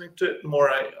started listening to it, the more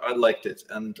I liked it,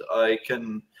 and I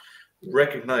can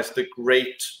recognize the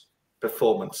great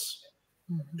performance.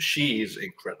 She is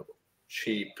incredible.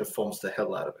 She performs the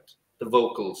hell out of it. The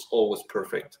vocals always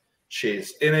perfect.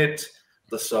 She's in it.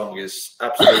 The song is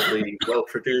absolutely well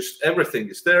produced. Everything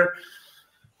is there.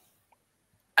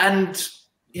 And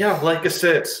yeah, like I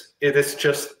said, it is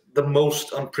just the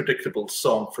most unpredictable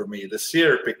song for me this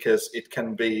year, because it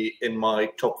can be in my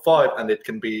top 5 and it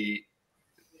can be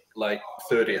like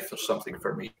 30th or something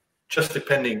for me, just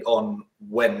depending on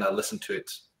when I listen to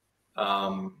it.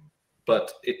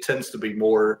 but it tends to be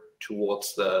more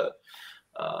towards the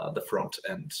front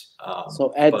end.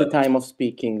 So at the time of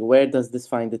speaking, where does this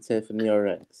find itself in your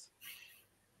ranks?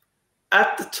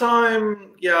 At the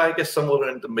time, yeah, I guess somewhere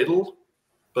in the middle.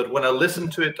 But when I listen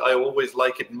to it, I always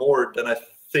like it more than I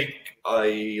think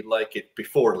I like it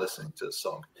before listening to the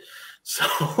song.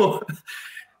 So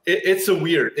it is a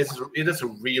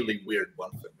really weird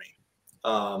one for me.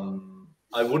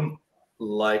 I wouldn't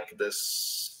like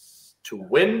this to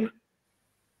win,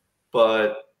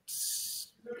 but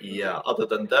yeah, other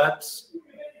than that,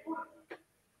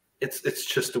 it's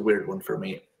just a weird one for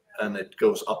me, and it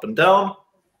goes up and down.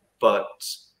 But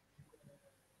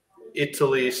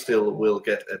Italy still will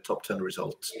get a top 10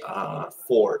 result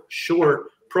for sure,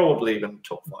 probably even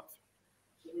top 5,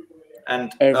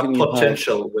 and Ervin, a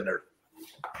potential winner.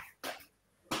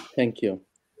 Thank you,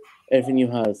 Ervin.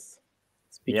 JUHÁSZ,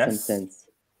 speak some sense.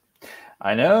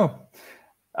 I know.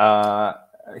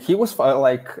 He was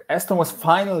like ESTON was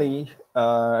finally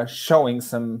showing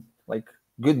some like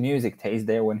good music taste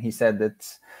there when he said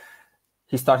that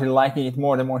he started liking it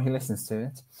more the more he listens to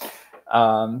it.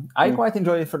 I quite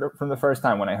enjoyed it from the first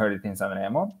time when I heard it in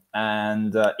Sanremo,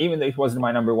 and even though it wasn't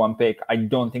my #1 pick, I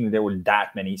don't think there were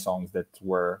that many songs that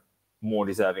were more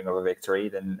deserving of a victory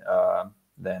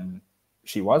than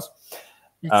she was.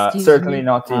 Certainly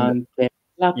not in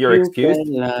you're excused.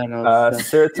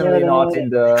 Certainly not in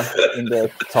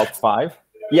the top 5.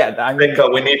 Yeah, I mean, Becca,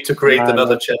 we need to create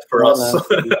another chat for us.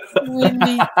 We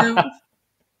need to.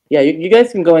 Yeah, you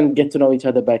guys can go and get to know each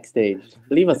other backstage.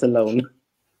 Leave us alone.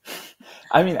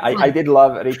 I mean, I did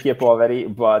love Ricchi e Poveri,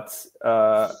 but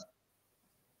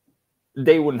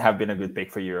they wouldn't have been a good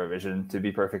pick for Eurovision, to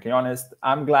be perfectly honest.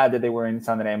 I'm glad that they were in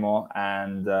Sanremo,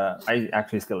 and I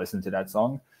actually still listen to that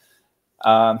song.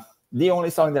 The only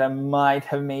song that I might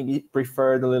have maybe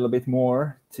preferred a little bit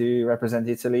more to represent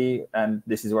Italy, and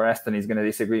this is where ESTON is going to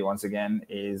disagree once again,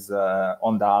 is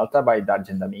Onda Alta by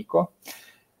D'Argent Amico.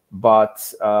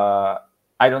 But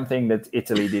I don't think that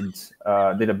Italy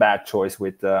did a bad choice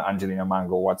with Angelina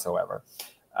Mango whatsoever.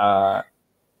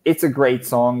 It's a great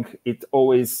song. It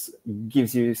always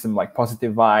gives you some like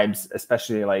positive vibes,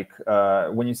 especially like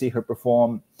when you see her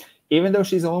perform. Even though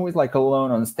she's always like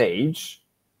alone on stage,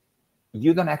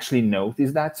 you don't actually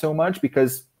notice that so much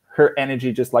because her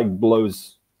energy just like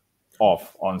blows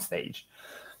off on stage,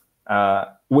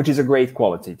 which is a great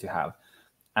quality to have.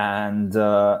 And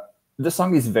the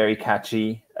song is very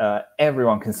catchy.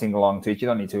 Everyone can sing along to it. You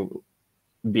don't need to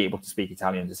be able to speak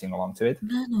Italian to sing along to it.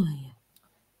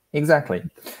 Exactly.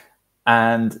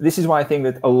 And this is why I think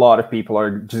that a lot of people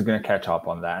are just going to catch up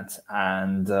on that.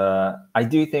 And I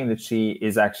do think that she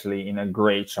is actually in a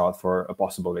great shot for a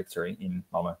possible victory in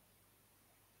Malmö.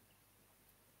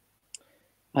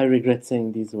 I regret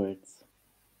saying these words.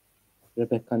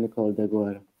 Rebecca Nicole de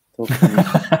Guerra. Talk to me.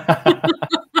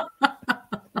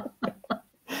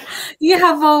 You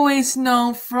have always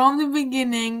known from the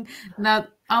beginning that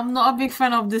I'm not a big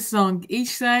fan of this song.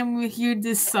 Each time we hear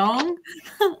this song,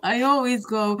 I always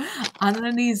go,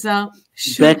 Annalisa,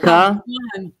 Becca,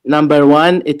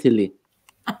 #1, Italy.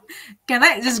 Can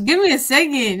I just give me a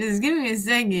second? Just give me a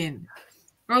second.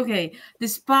 Okay,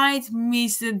 despite me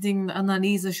thinking that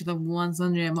Annalisa should have won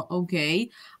Sanremo, okay,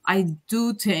 I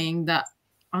do think that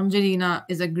Angelina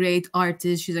is a great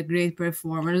artist. She's a great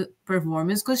performance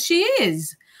because she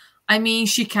is. I mean,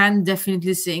 she can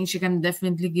definitely sing. She can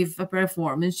definitely give a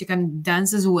performance. She can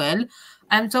dance as well.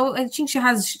 And so I think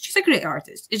she's a great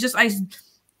artist. It's just I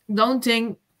don't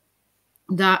think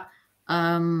that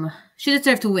she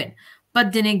deserved to win.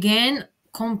 But then again,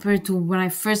 compared to when I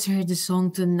first heard the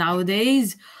song to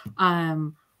nowadays,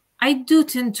 I do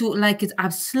tend to like it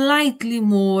up slightly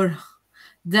more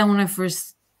than when I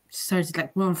first started,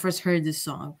 like when I first heard this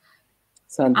song.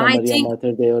 Santa Maria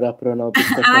Mater Dei, ora pro nobis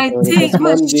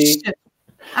peccatori.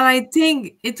 And I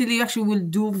think Italy actually will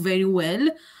do very well.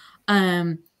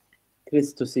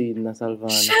 Christus Idna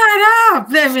Salvana. Shut up!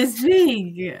 Let me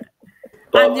speak.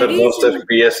 Pater noster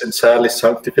qui es in salis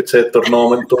sanctificetur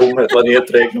nomen tuum, et veniet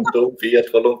regnum tuum,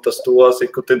 fiat voluntas tua,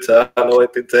 sicut in cielo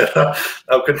et in terra.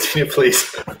 Now continue,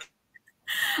 please.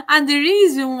 And the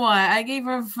reason why I gave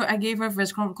her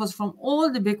first, because from all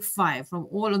the big 5, from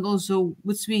all, and also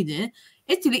with Sweden,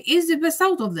 Italy is the best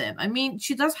out of them. I mean,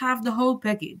 she does have the whole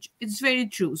package. It's very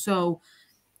true. So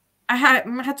I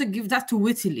had to give that to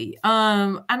Italy.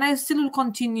 And I still will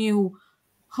continue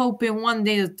hoping one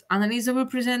day that Annalisa will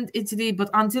present Italy. But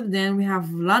until then, we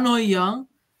have La Noia,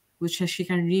 which she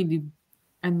can really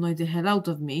annoy the hell out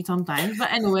of me sometimes.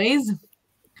 But anyways,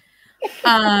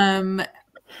 I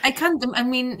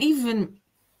mean, even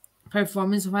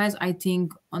performance-wise, I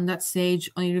think on that stage,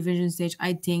 on Eurovision stage,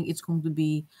 I think it's going to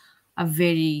be a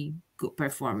very good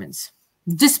performance,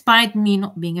 despite me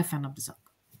not being a fan of the song.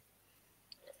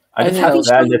 I just I have think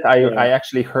to add so, that I yeah.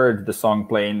 actually heard the song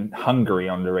playing Hungary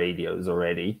on the radios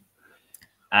already.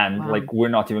 And Wow. like,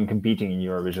 we're not even competing in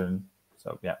Eurovision.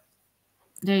 So yeah.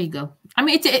 There you go. I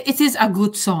mean, it is a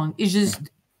good song. It's just,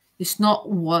 it's not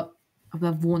what I would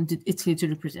have wanted Italy to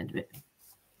represent with.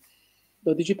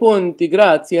 12 punti,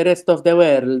 grazie, rest of the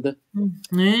world.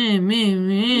 Me.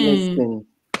 Listen.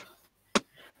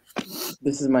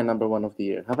 This is my #1 of the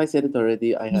year. Have I said it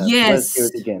already? I have. Yes. Let's hear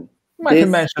it again. Might have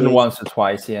This mentioned is- once or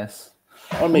twice, yes.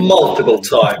 Or maybe Multiple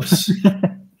times.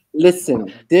 Listen,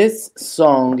 this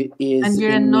song is And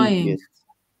you're annoying. immediate.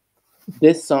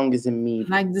 This song is immediate.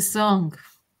 Like the song.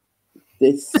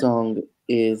 This song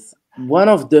is one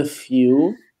of the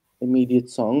few immediate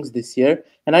songs this year.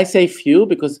 And I say few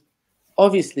because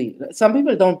obviously some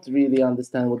people don't really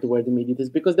understand what the word immediate is,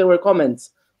 because there were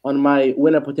comments on my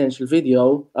winner potential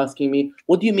video asking me,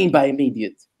 what do you mean by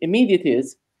immediate? Immediate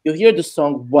is you hear the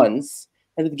song once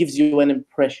and it gives you an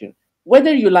impression.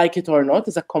 Whether you like it or not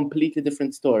is a completely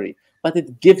different story, but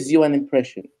it gives you an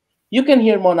impression. You can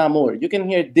hear Mon Amour, you can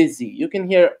hear Dizzy, you can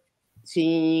hear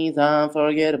She's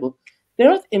Unforgettable.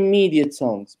 They're not immediate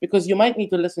songs because you might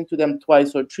need to listen to them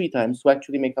 2 or 3 times to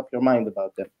actually make up your mind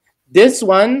about them. This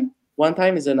one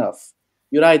time is enough.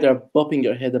 You're either bopping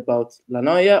your head about La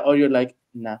Noia or you're like,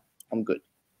 nah, I'm good.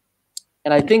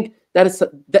 And I think that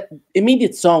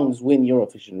immediate songs win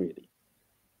Eurovision, really.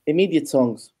 Immediate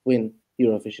songs win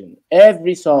Eurovision.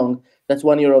 Every song that's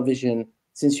won Eurovision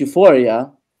since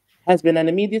Euphoria has been an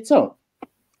immediate song.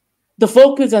 The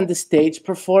vocals and the stage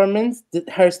performance,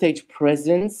 her stage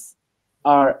presence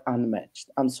are unmatched.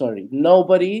 I'm sorry.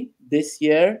 Nobody this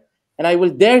year, and I will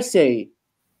dare say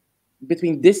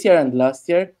between this year and last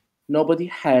year, nobody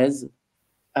has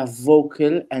a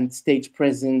vocal and stage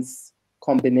presence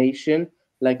combination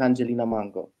like Angelina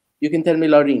Mango. You can tell me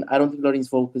Lauren. I don't think Lauren's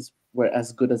vocals were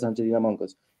as good as Angelina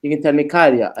Mango's. You can tell me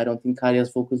Karia. I don't think Karia's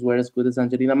vocals were as good as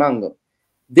Angelina Mango.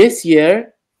 This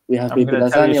year, we have Baby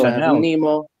Lasagna, we have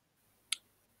Nemo.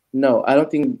 No, I don't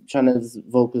think Chanel's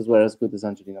vocals were as good as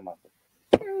Angelina Mango.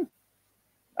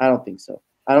 I don't think so.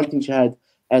 I don't think she had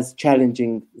as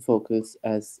challenging vocals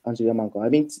as Angelina Mango. I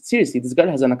mean, seriously, this girl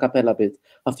has an a cappella bit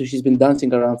after she's been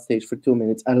dancing around stage for 2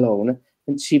 minutes alone,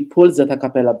 and she pulls that a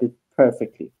cappella bit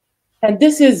perfectly. And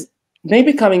this is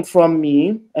maybe coming from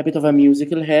me, a bit of a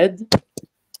musical head.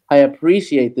 I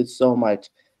appreciate it so much.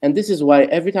 And this is why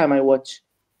every time I watch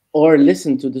or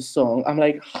listen to the song, I'm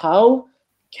like, how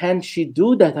can she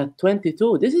do that at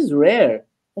 22? This is rare,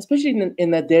 especially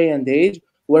in a day and age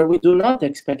where we do not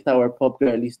expect our pop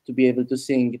girlies to be able to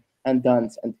sing and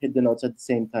dance and hit the notes at the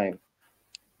same time.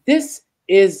 This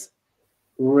is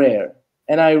rare,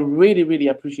 and I really, really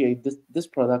appreciate this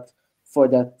product for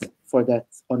that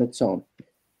on its own.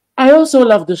 I also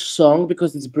love the song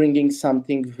because it's bringing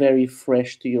something very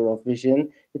fresh to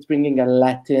Eurovision. It's bringing a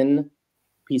Latin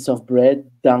piece of bread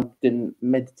dunked in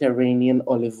Mediterranean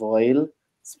olive oil,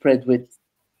 spread with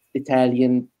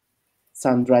Italian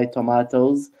sun-dried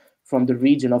tomatoes from the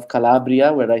region of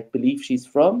Calabria, where I believe she's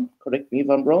from. Correct me if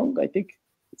I'm wrong. I think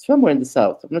it's somewhere in the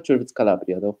south. I'm not sure if it's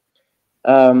Calabria, though.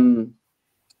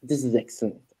 This is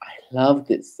excellent. I love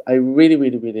this. I really,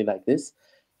 really, really like this.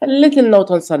 A little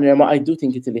note on Sanremo. I do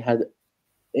think Italy had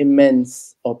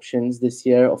immense options this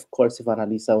year. Of course, if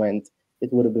Annalisa went,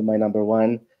 it would have been my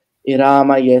 #1.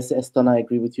 Irama, yes, ESTON, I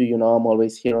agree with you. You know, I'm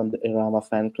always here on the Irama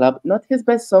fan club. Not his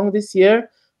best song this year,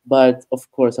 but of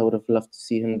course, I would have loved to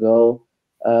see him go.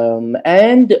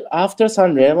 And after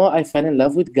Sanremo, I fell in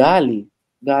love with Gali,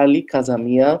 Casa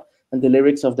Mia, and the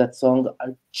lyrics of that song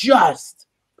are just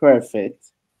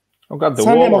perfect. Oh God, the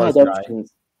Sanremo Walrus had guy.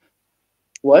 options.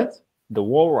 What? The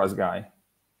Walrus guy.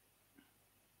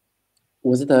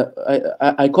 Was it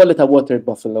I call it a water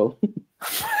buffalo.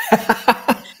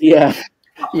 Yeah.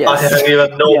 Yes. I have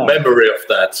even no memory of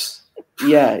that.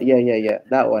 Yeah.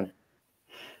 That one.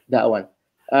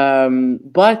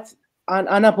 But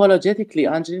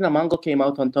unapologetically, Angelina Mango came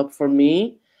out on top for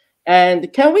me.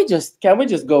 And can we just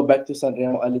go back to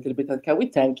Sanremo a little bit, and can we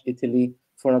thank Italy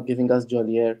for not giving us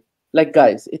Jolier? Like,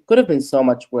 guys, it could have been so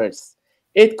much worse.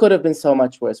 It could have been so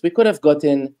much worse. We could have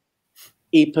gotten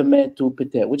I per me tu per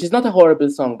te, which is not a horrible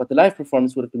song, but the live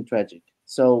performance would have been tragic.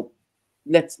 So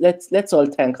let's all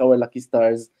thank our lucky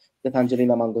stars that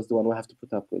Angelina Mango is the one we have to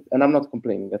put up with. And I'm not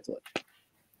complaining, that's all.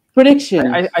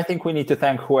 Prediction. I think we need to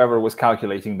thank whoever was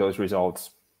calculating those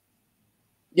results.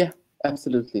 Yeah,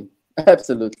 absolutely.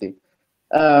 Absolutely.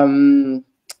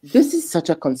 This is such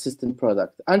a consistent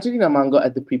product. Angelina Mango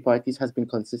at the pre-parties has been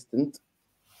consistent.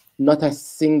 not a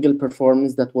single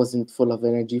performance that wasn't full of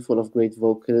energy, full of great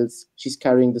vocals. She's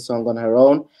carrying the song on her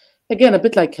own. Again, a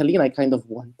bit like Helene, I kind of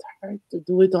want her to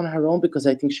do it on her own because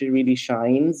I think she really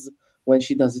shines when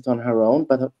she does it on her own.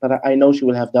 But I know she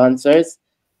will have dancers.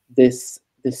 This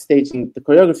staging, the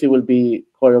choreography will be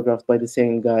choreographed by the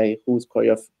same guy who's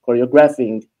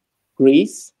choreographing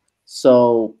Greece.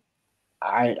 So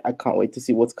I can't wait to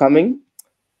see what's coming.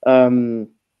 I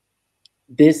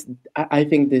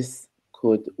think this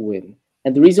could win.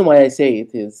 And the reason why I say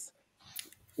it is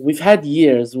we've had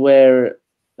years where,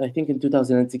 I think in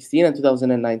 2016 and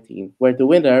 2019, where the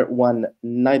winner won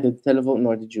neither the televote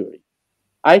nor the jury.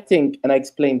 I think, and I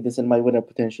explained this in my winner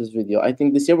potentials video, I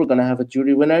think this year we're going to have a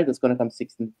jury winner that's going to come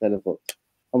 16th in the televote.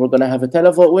 And we're going to have a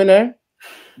televote winner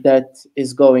that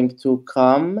is going to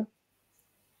come.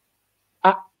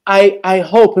 I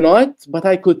hope not, but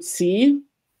I could see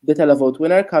the televote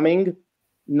winner coming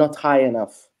not high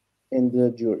enough in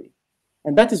the jury.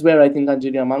 And that is where I think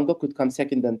Angelina Mango could come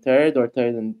second and third, or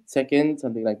third and second,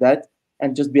 something like that,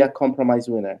 and just be a compromise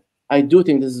winner. I do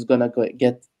think this is going to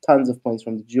get tons of points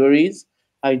from the juries.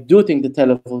 I do think the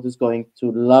televote is going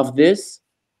to love this.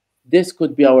 This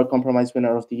could be our compromise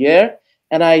winner of the year.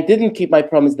 And I didn't keep my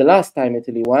promise the last time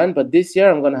Italy won, but this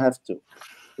year I'm going to have to.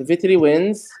 If Italy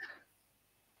wins,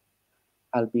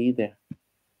 I'll be there.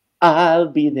 I'll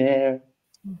be there.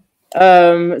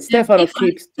 Stefano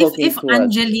keeps talking if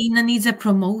Angelina needs a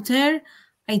promoter,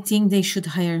 I think they should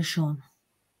hire Sean.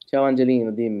 Ciao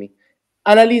Angelino, dimmi.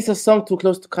 Annalisa's song Too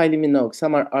Close to Kylie Minogue.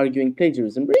 Some are arguing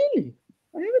plagiarism. Really?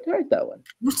 I haven't heard that one.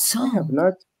 What song? I have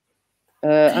not.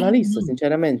 Annalisa,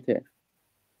 sinceramente.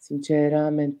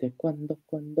 Sinceramente, quando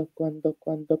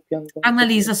piango.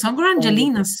 Annalisa's song or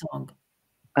Angelina's song?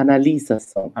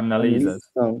 Annalisa's song. Annalisa's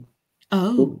song.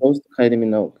 Oh. Too Close to Kylie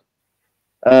Minogue.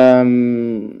 I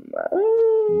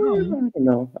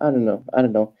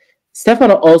don't know.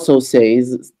 Stefano also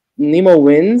says Nemo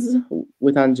wins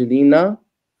with Angelina,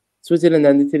 Switzerland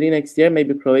and Italy next year,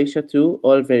 maybe Croatia too,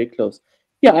 all very close.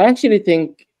 Yeah, I actually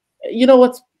think, you know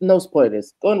what? No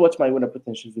spoilers. Go and watch my winner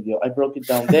potential video. I broke it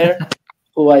down there,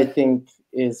 who I think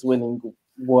is winning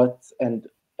what, and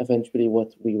eventually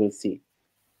what we will see.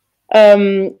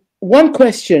 One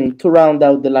question to round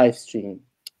out the live stream.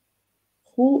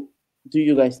 Who do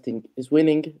you guys think is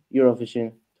winning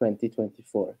Eurovision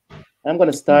 2024? I'm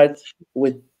going to start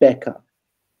with Becca.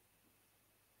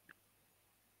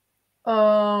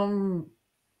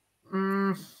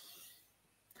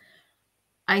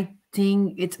 I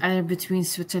think it's either between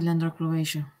Switzerland or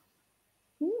Croatia.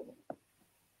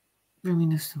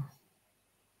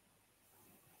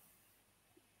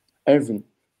 Ervin.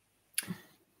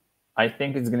 I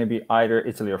think it's going to be either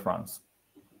Italy or France.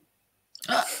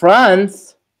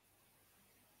 France?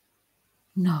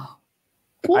 No.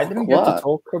 I didn't get to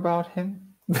talk about him.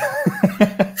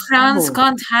 France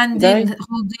can't handle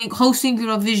hosting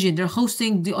Eurovision. They're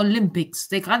hosting the Olympics.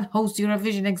 They can't host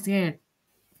Eurovision next year.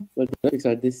 Well, the Olympics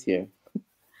are this year.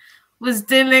 But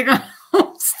still, they got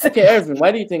host. Okay, Ervin,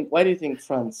 why do you think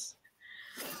France?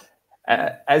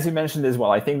 As you mentioned as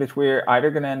well, I think that we're either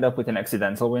going to end up with an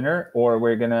accidental winner, or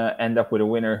we're going to end up with a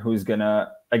winner who's going to,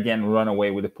 again, run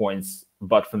away with the points,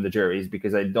 but from the juries,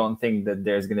 because I don't think that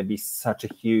there's going to be such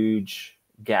a huge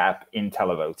gap in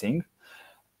televoting.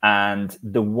 And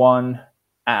the one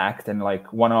act and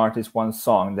like one artist, one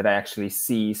song that I actually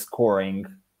see scoring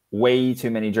way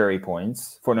too many jury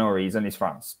points for no reason is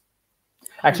France.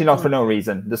 Actually, not for no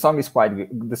reason. The song is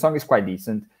quite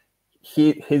decent.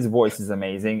 His voice is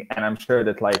amazing, and I'm sure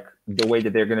that like the way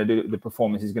that they're going to do the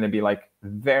performance is going to be like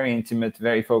very intimate,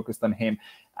 very focused on him,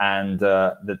 and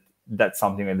that's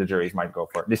something that the juries might go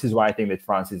for. This is why I think that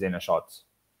France is in the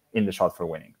shot for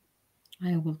winning.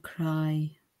 I will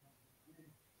cry.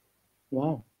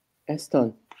 Wow,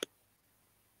 ESTON.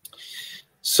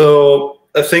 So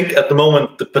I think at the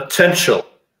moment the potential,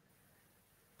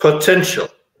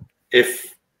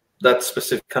 if that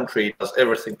specific country does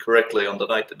everything correctly on the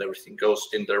night and everything goes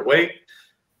in their way,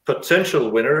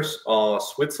 potential winners are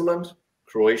Switzerland,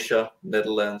 Croatia,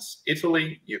 Netherlands,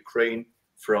 Italy, Ukraine,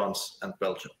 France, and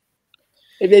Belgium.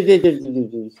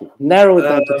 Narrow it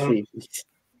down to three.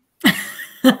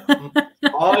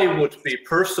 I would be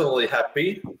personally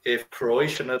happy if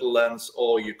Croatia, Netherlands,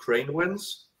 or Ukraine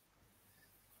wins.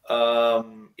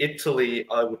 Italy,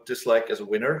 I would dislike as a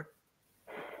winner.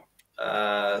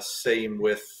 Same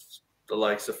with the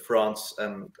likes of France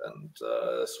and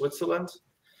Switzerland.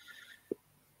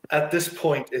 At this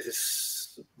point, it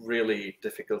is really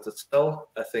difficult to tell.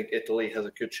 I think Italy has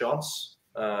a good chance.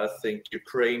 I think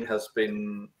Ukraine has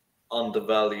been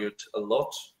undervalued a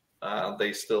lot.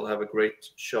 They still have a great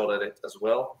shot at it as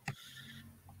well.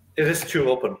 It is too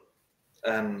open.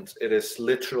 and it is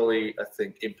literally, I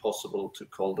think, impossible to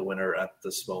call the winner at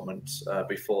this moment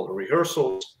before the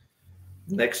rehearsals.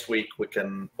 Next week we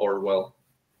can, or well,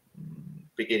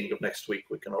 beginning of next week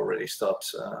we can already start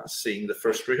seeing the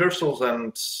first rehearsals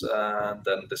and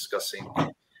then discussing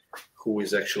who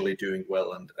is actually doing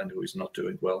well and who is not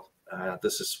doing well.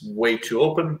 This is way too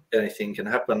open. Anything can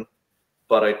happen.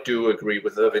 But I do agree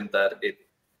with Ervin that it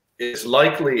is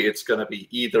likely it's going to be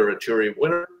either a jury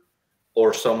winner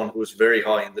or someone who is very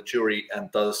high in the jury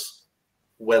and does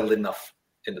well enough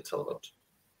in the televote.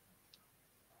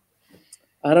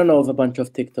 I don't know if a bunch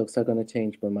of TikToks are going to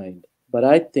change my mind, but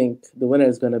I think the winner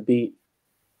is going to be,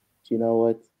 you know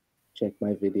what? Check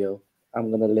my video. I'm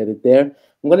going to let it there.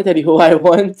 I'm going to tell you who I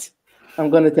want. I'm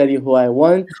going to tell you who I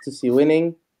want to see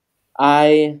winning.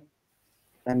 I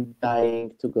am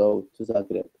dying to go to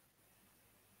Zagreb.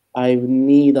 I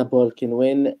need a Balkan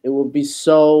win. It would be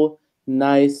so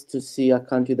nice to see a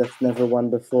country that's never won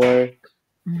before.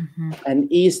 An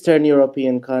Eastern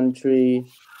European country.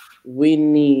 We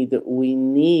need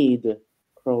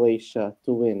Croatia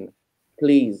to win.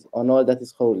 Please, on all that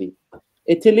is holy.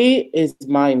 Italy is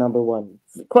my number one.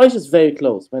 Croatia is very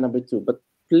close, my number two. But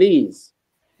please,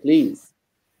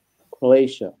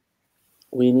 Croatia.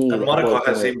 We need. And Monaco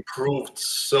has improved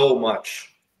so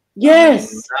much. Yes.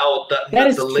 I mean, now that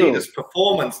is the latest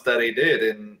performance that he did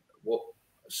in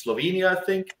Slovenia, I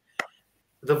think.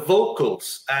 The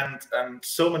vocals and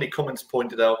so many comments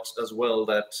pointed out as well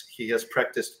that he has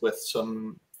practiced with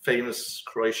some famous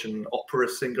Croatian opera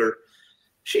singer.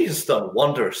 She has done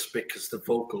wonders because the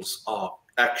vocals are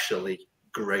actually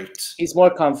great. He's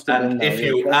more comfortable. And now. if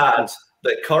you add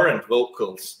the current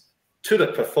vocals to the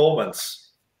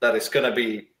performance, that is going to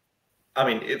be, I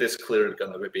mean, it is clearly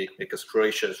going to be big because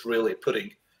Croatia is really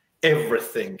putting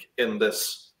everything in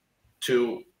this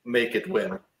to make it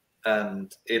win.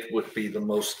 And it would be the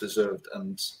most deserved.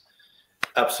 And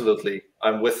absolutely,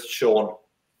 I'm with Sean.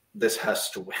 This has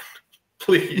to win,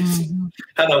 please.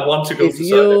 And I want to go to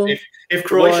Zagreb. If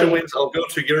Croatia wins, I'll go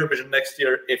to Eurovision next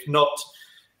year. If not,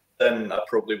 then I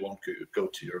probably won't go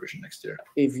to Eurovision next year.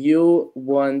 If you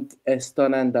want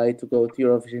Eston and I to go to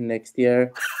Eurovision next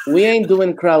year, we ain't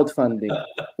doing crowdfunding.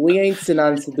 We ain't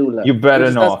Sinan Sedula. You better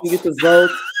not. We're asking you to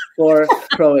vote for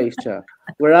Croatia.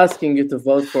 We're asking you to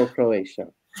vote for Croatia.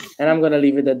 And I'm going to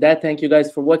leave it at that. Thank you guys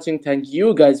for watching. Thank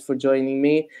you guys for joining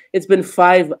me. It's been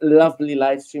 5 lovely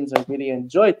live streams. I really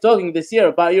enjoyed talking this year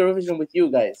about Eurovision with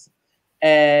you guys.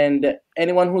 And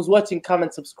anyone who's watching,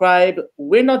 comment, subscribe.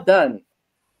 We're not done.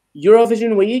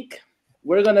 Eurovision week,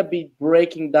 we're going to be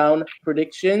breaking down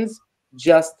predictions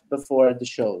just before the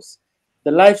shows.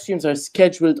 The live streams are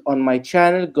scheduled on my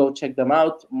channel. Go check them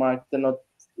out.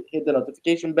 Hit the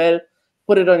notification bell.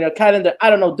 Put it on your calendar. I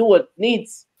don't know. Do what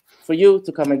needs for you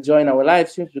to come and join our live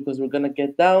streams because we're going to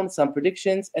get down some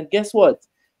predictions. And guess what?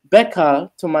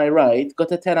 Becca, to my right,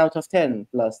 got a 10 out of 10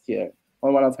 last year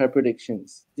on one of her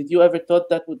predictions. Did you ever thought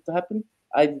that would happen?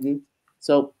 I didn't.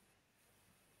 So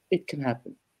it can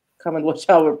happen. Come and watch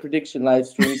our prediction live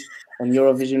streams on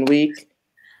Eurovision week.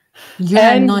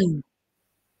 Yeah, and 9.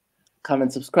 Come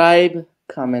and subscribe.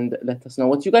 Come and let us know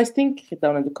what you guys think. Hit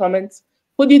down in the comments.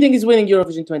 Who do you think is winning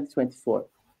Eurovision 2024?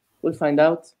 We'll find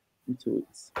out in 2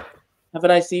 weeks. Have a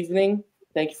nice evening.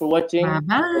 Thank you for watching.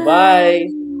 Bye-bye.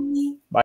 Bye-bye.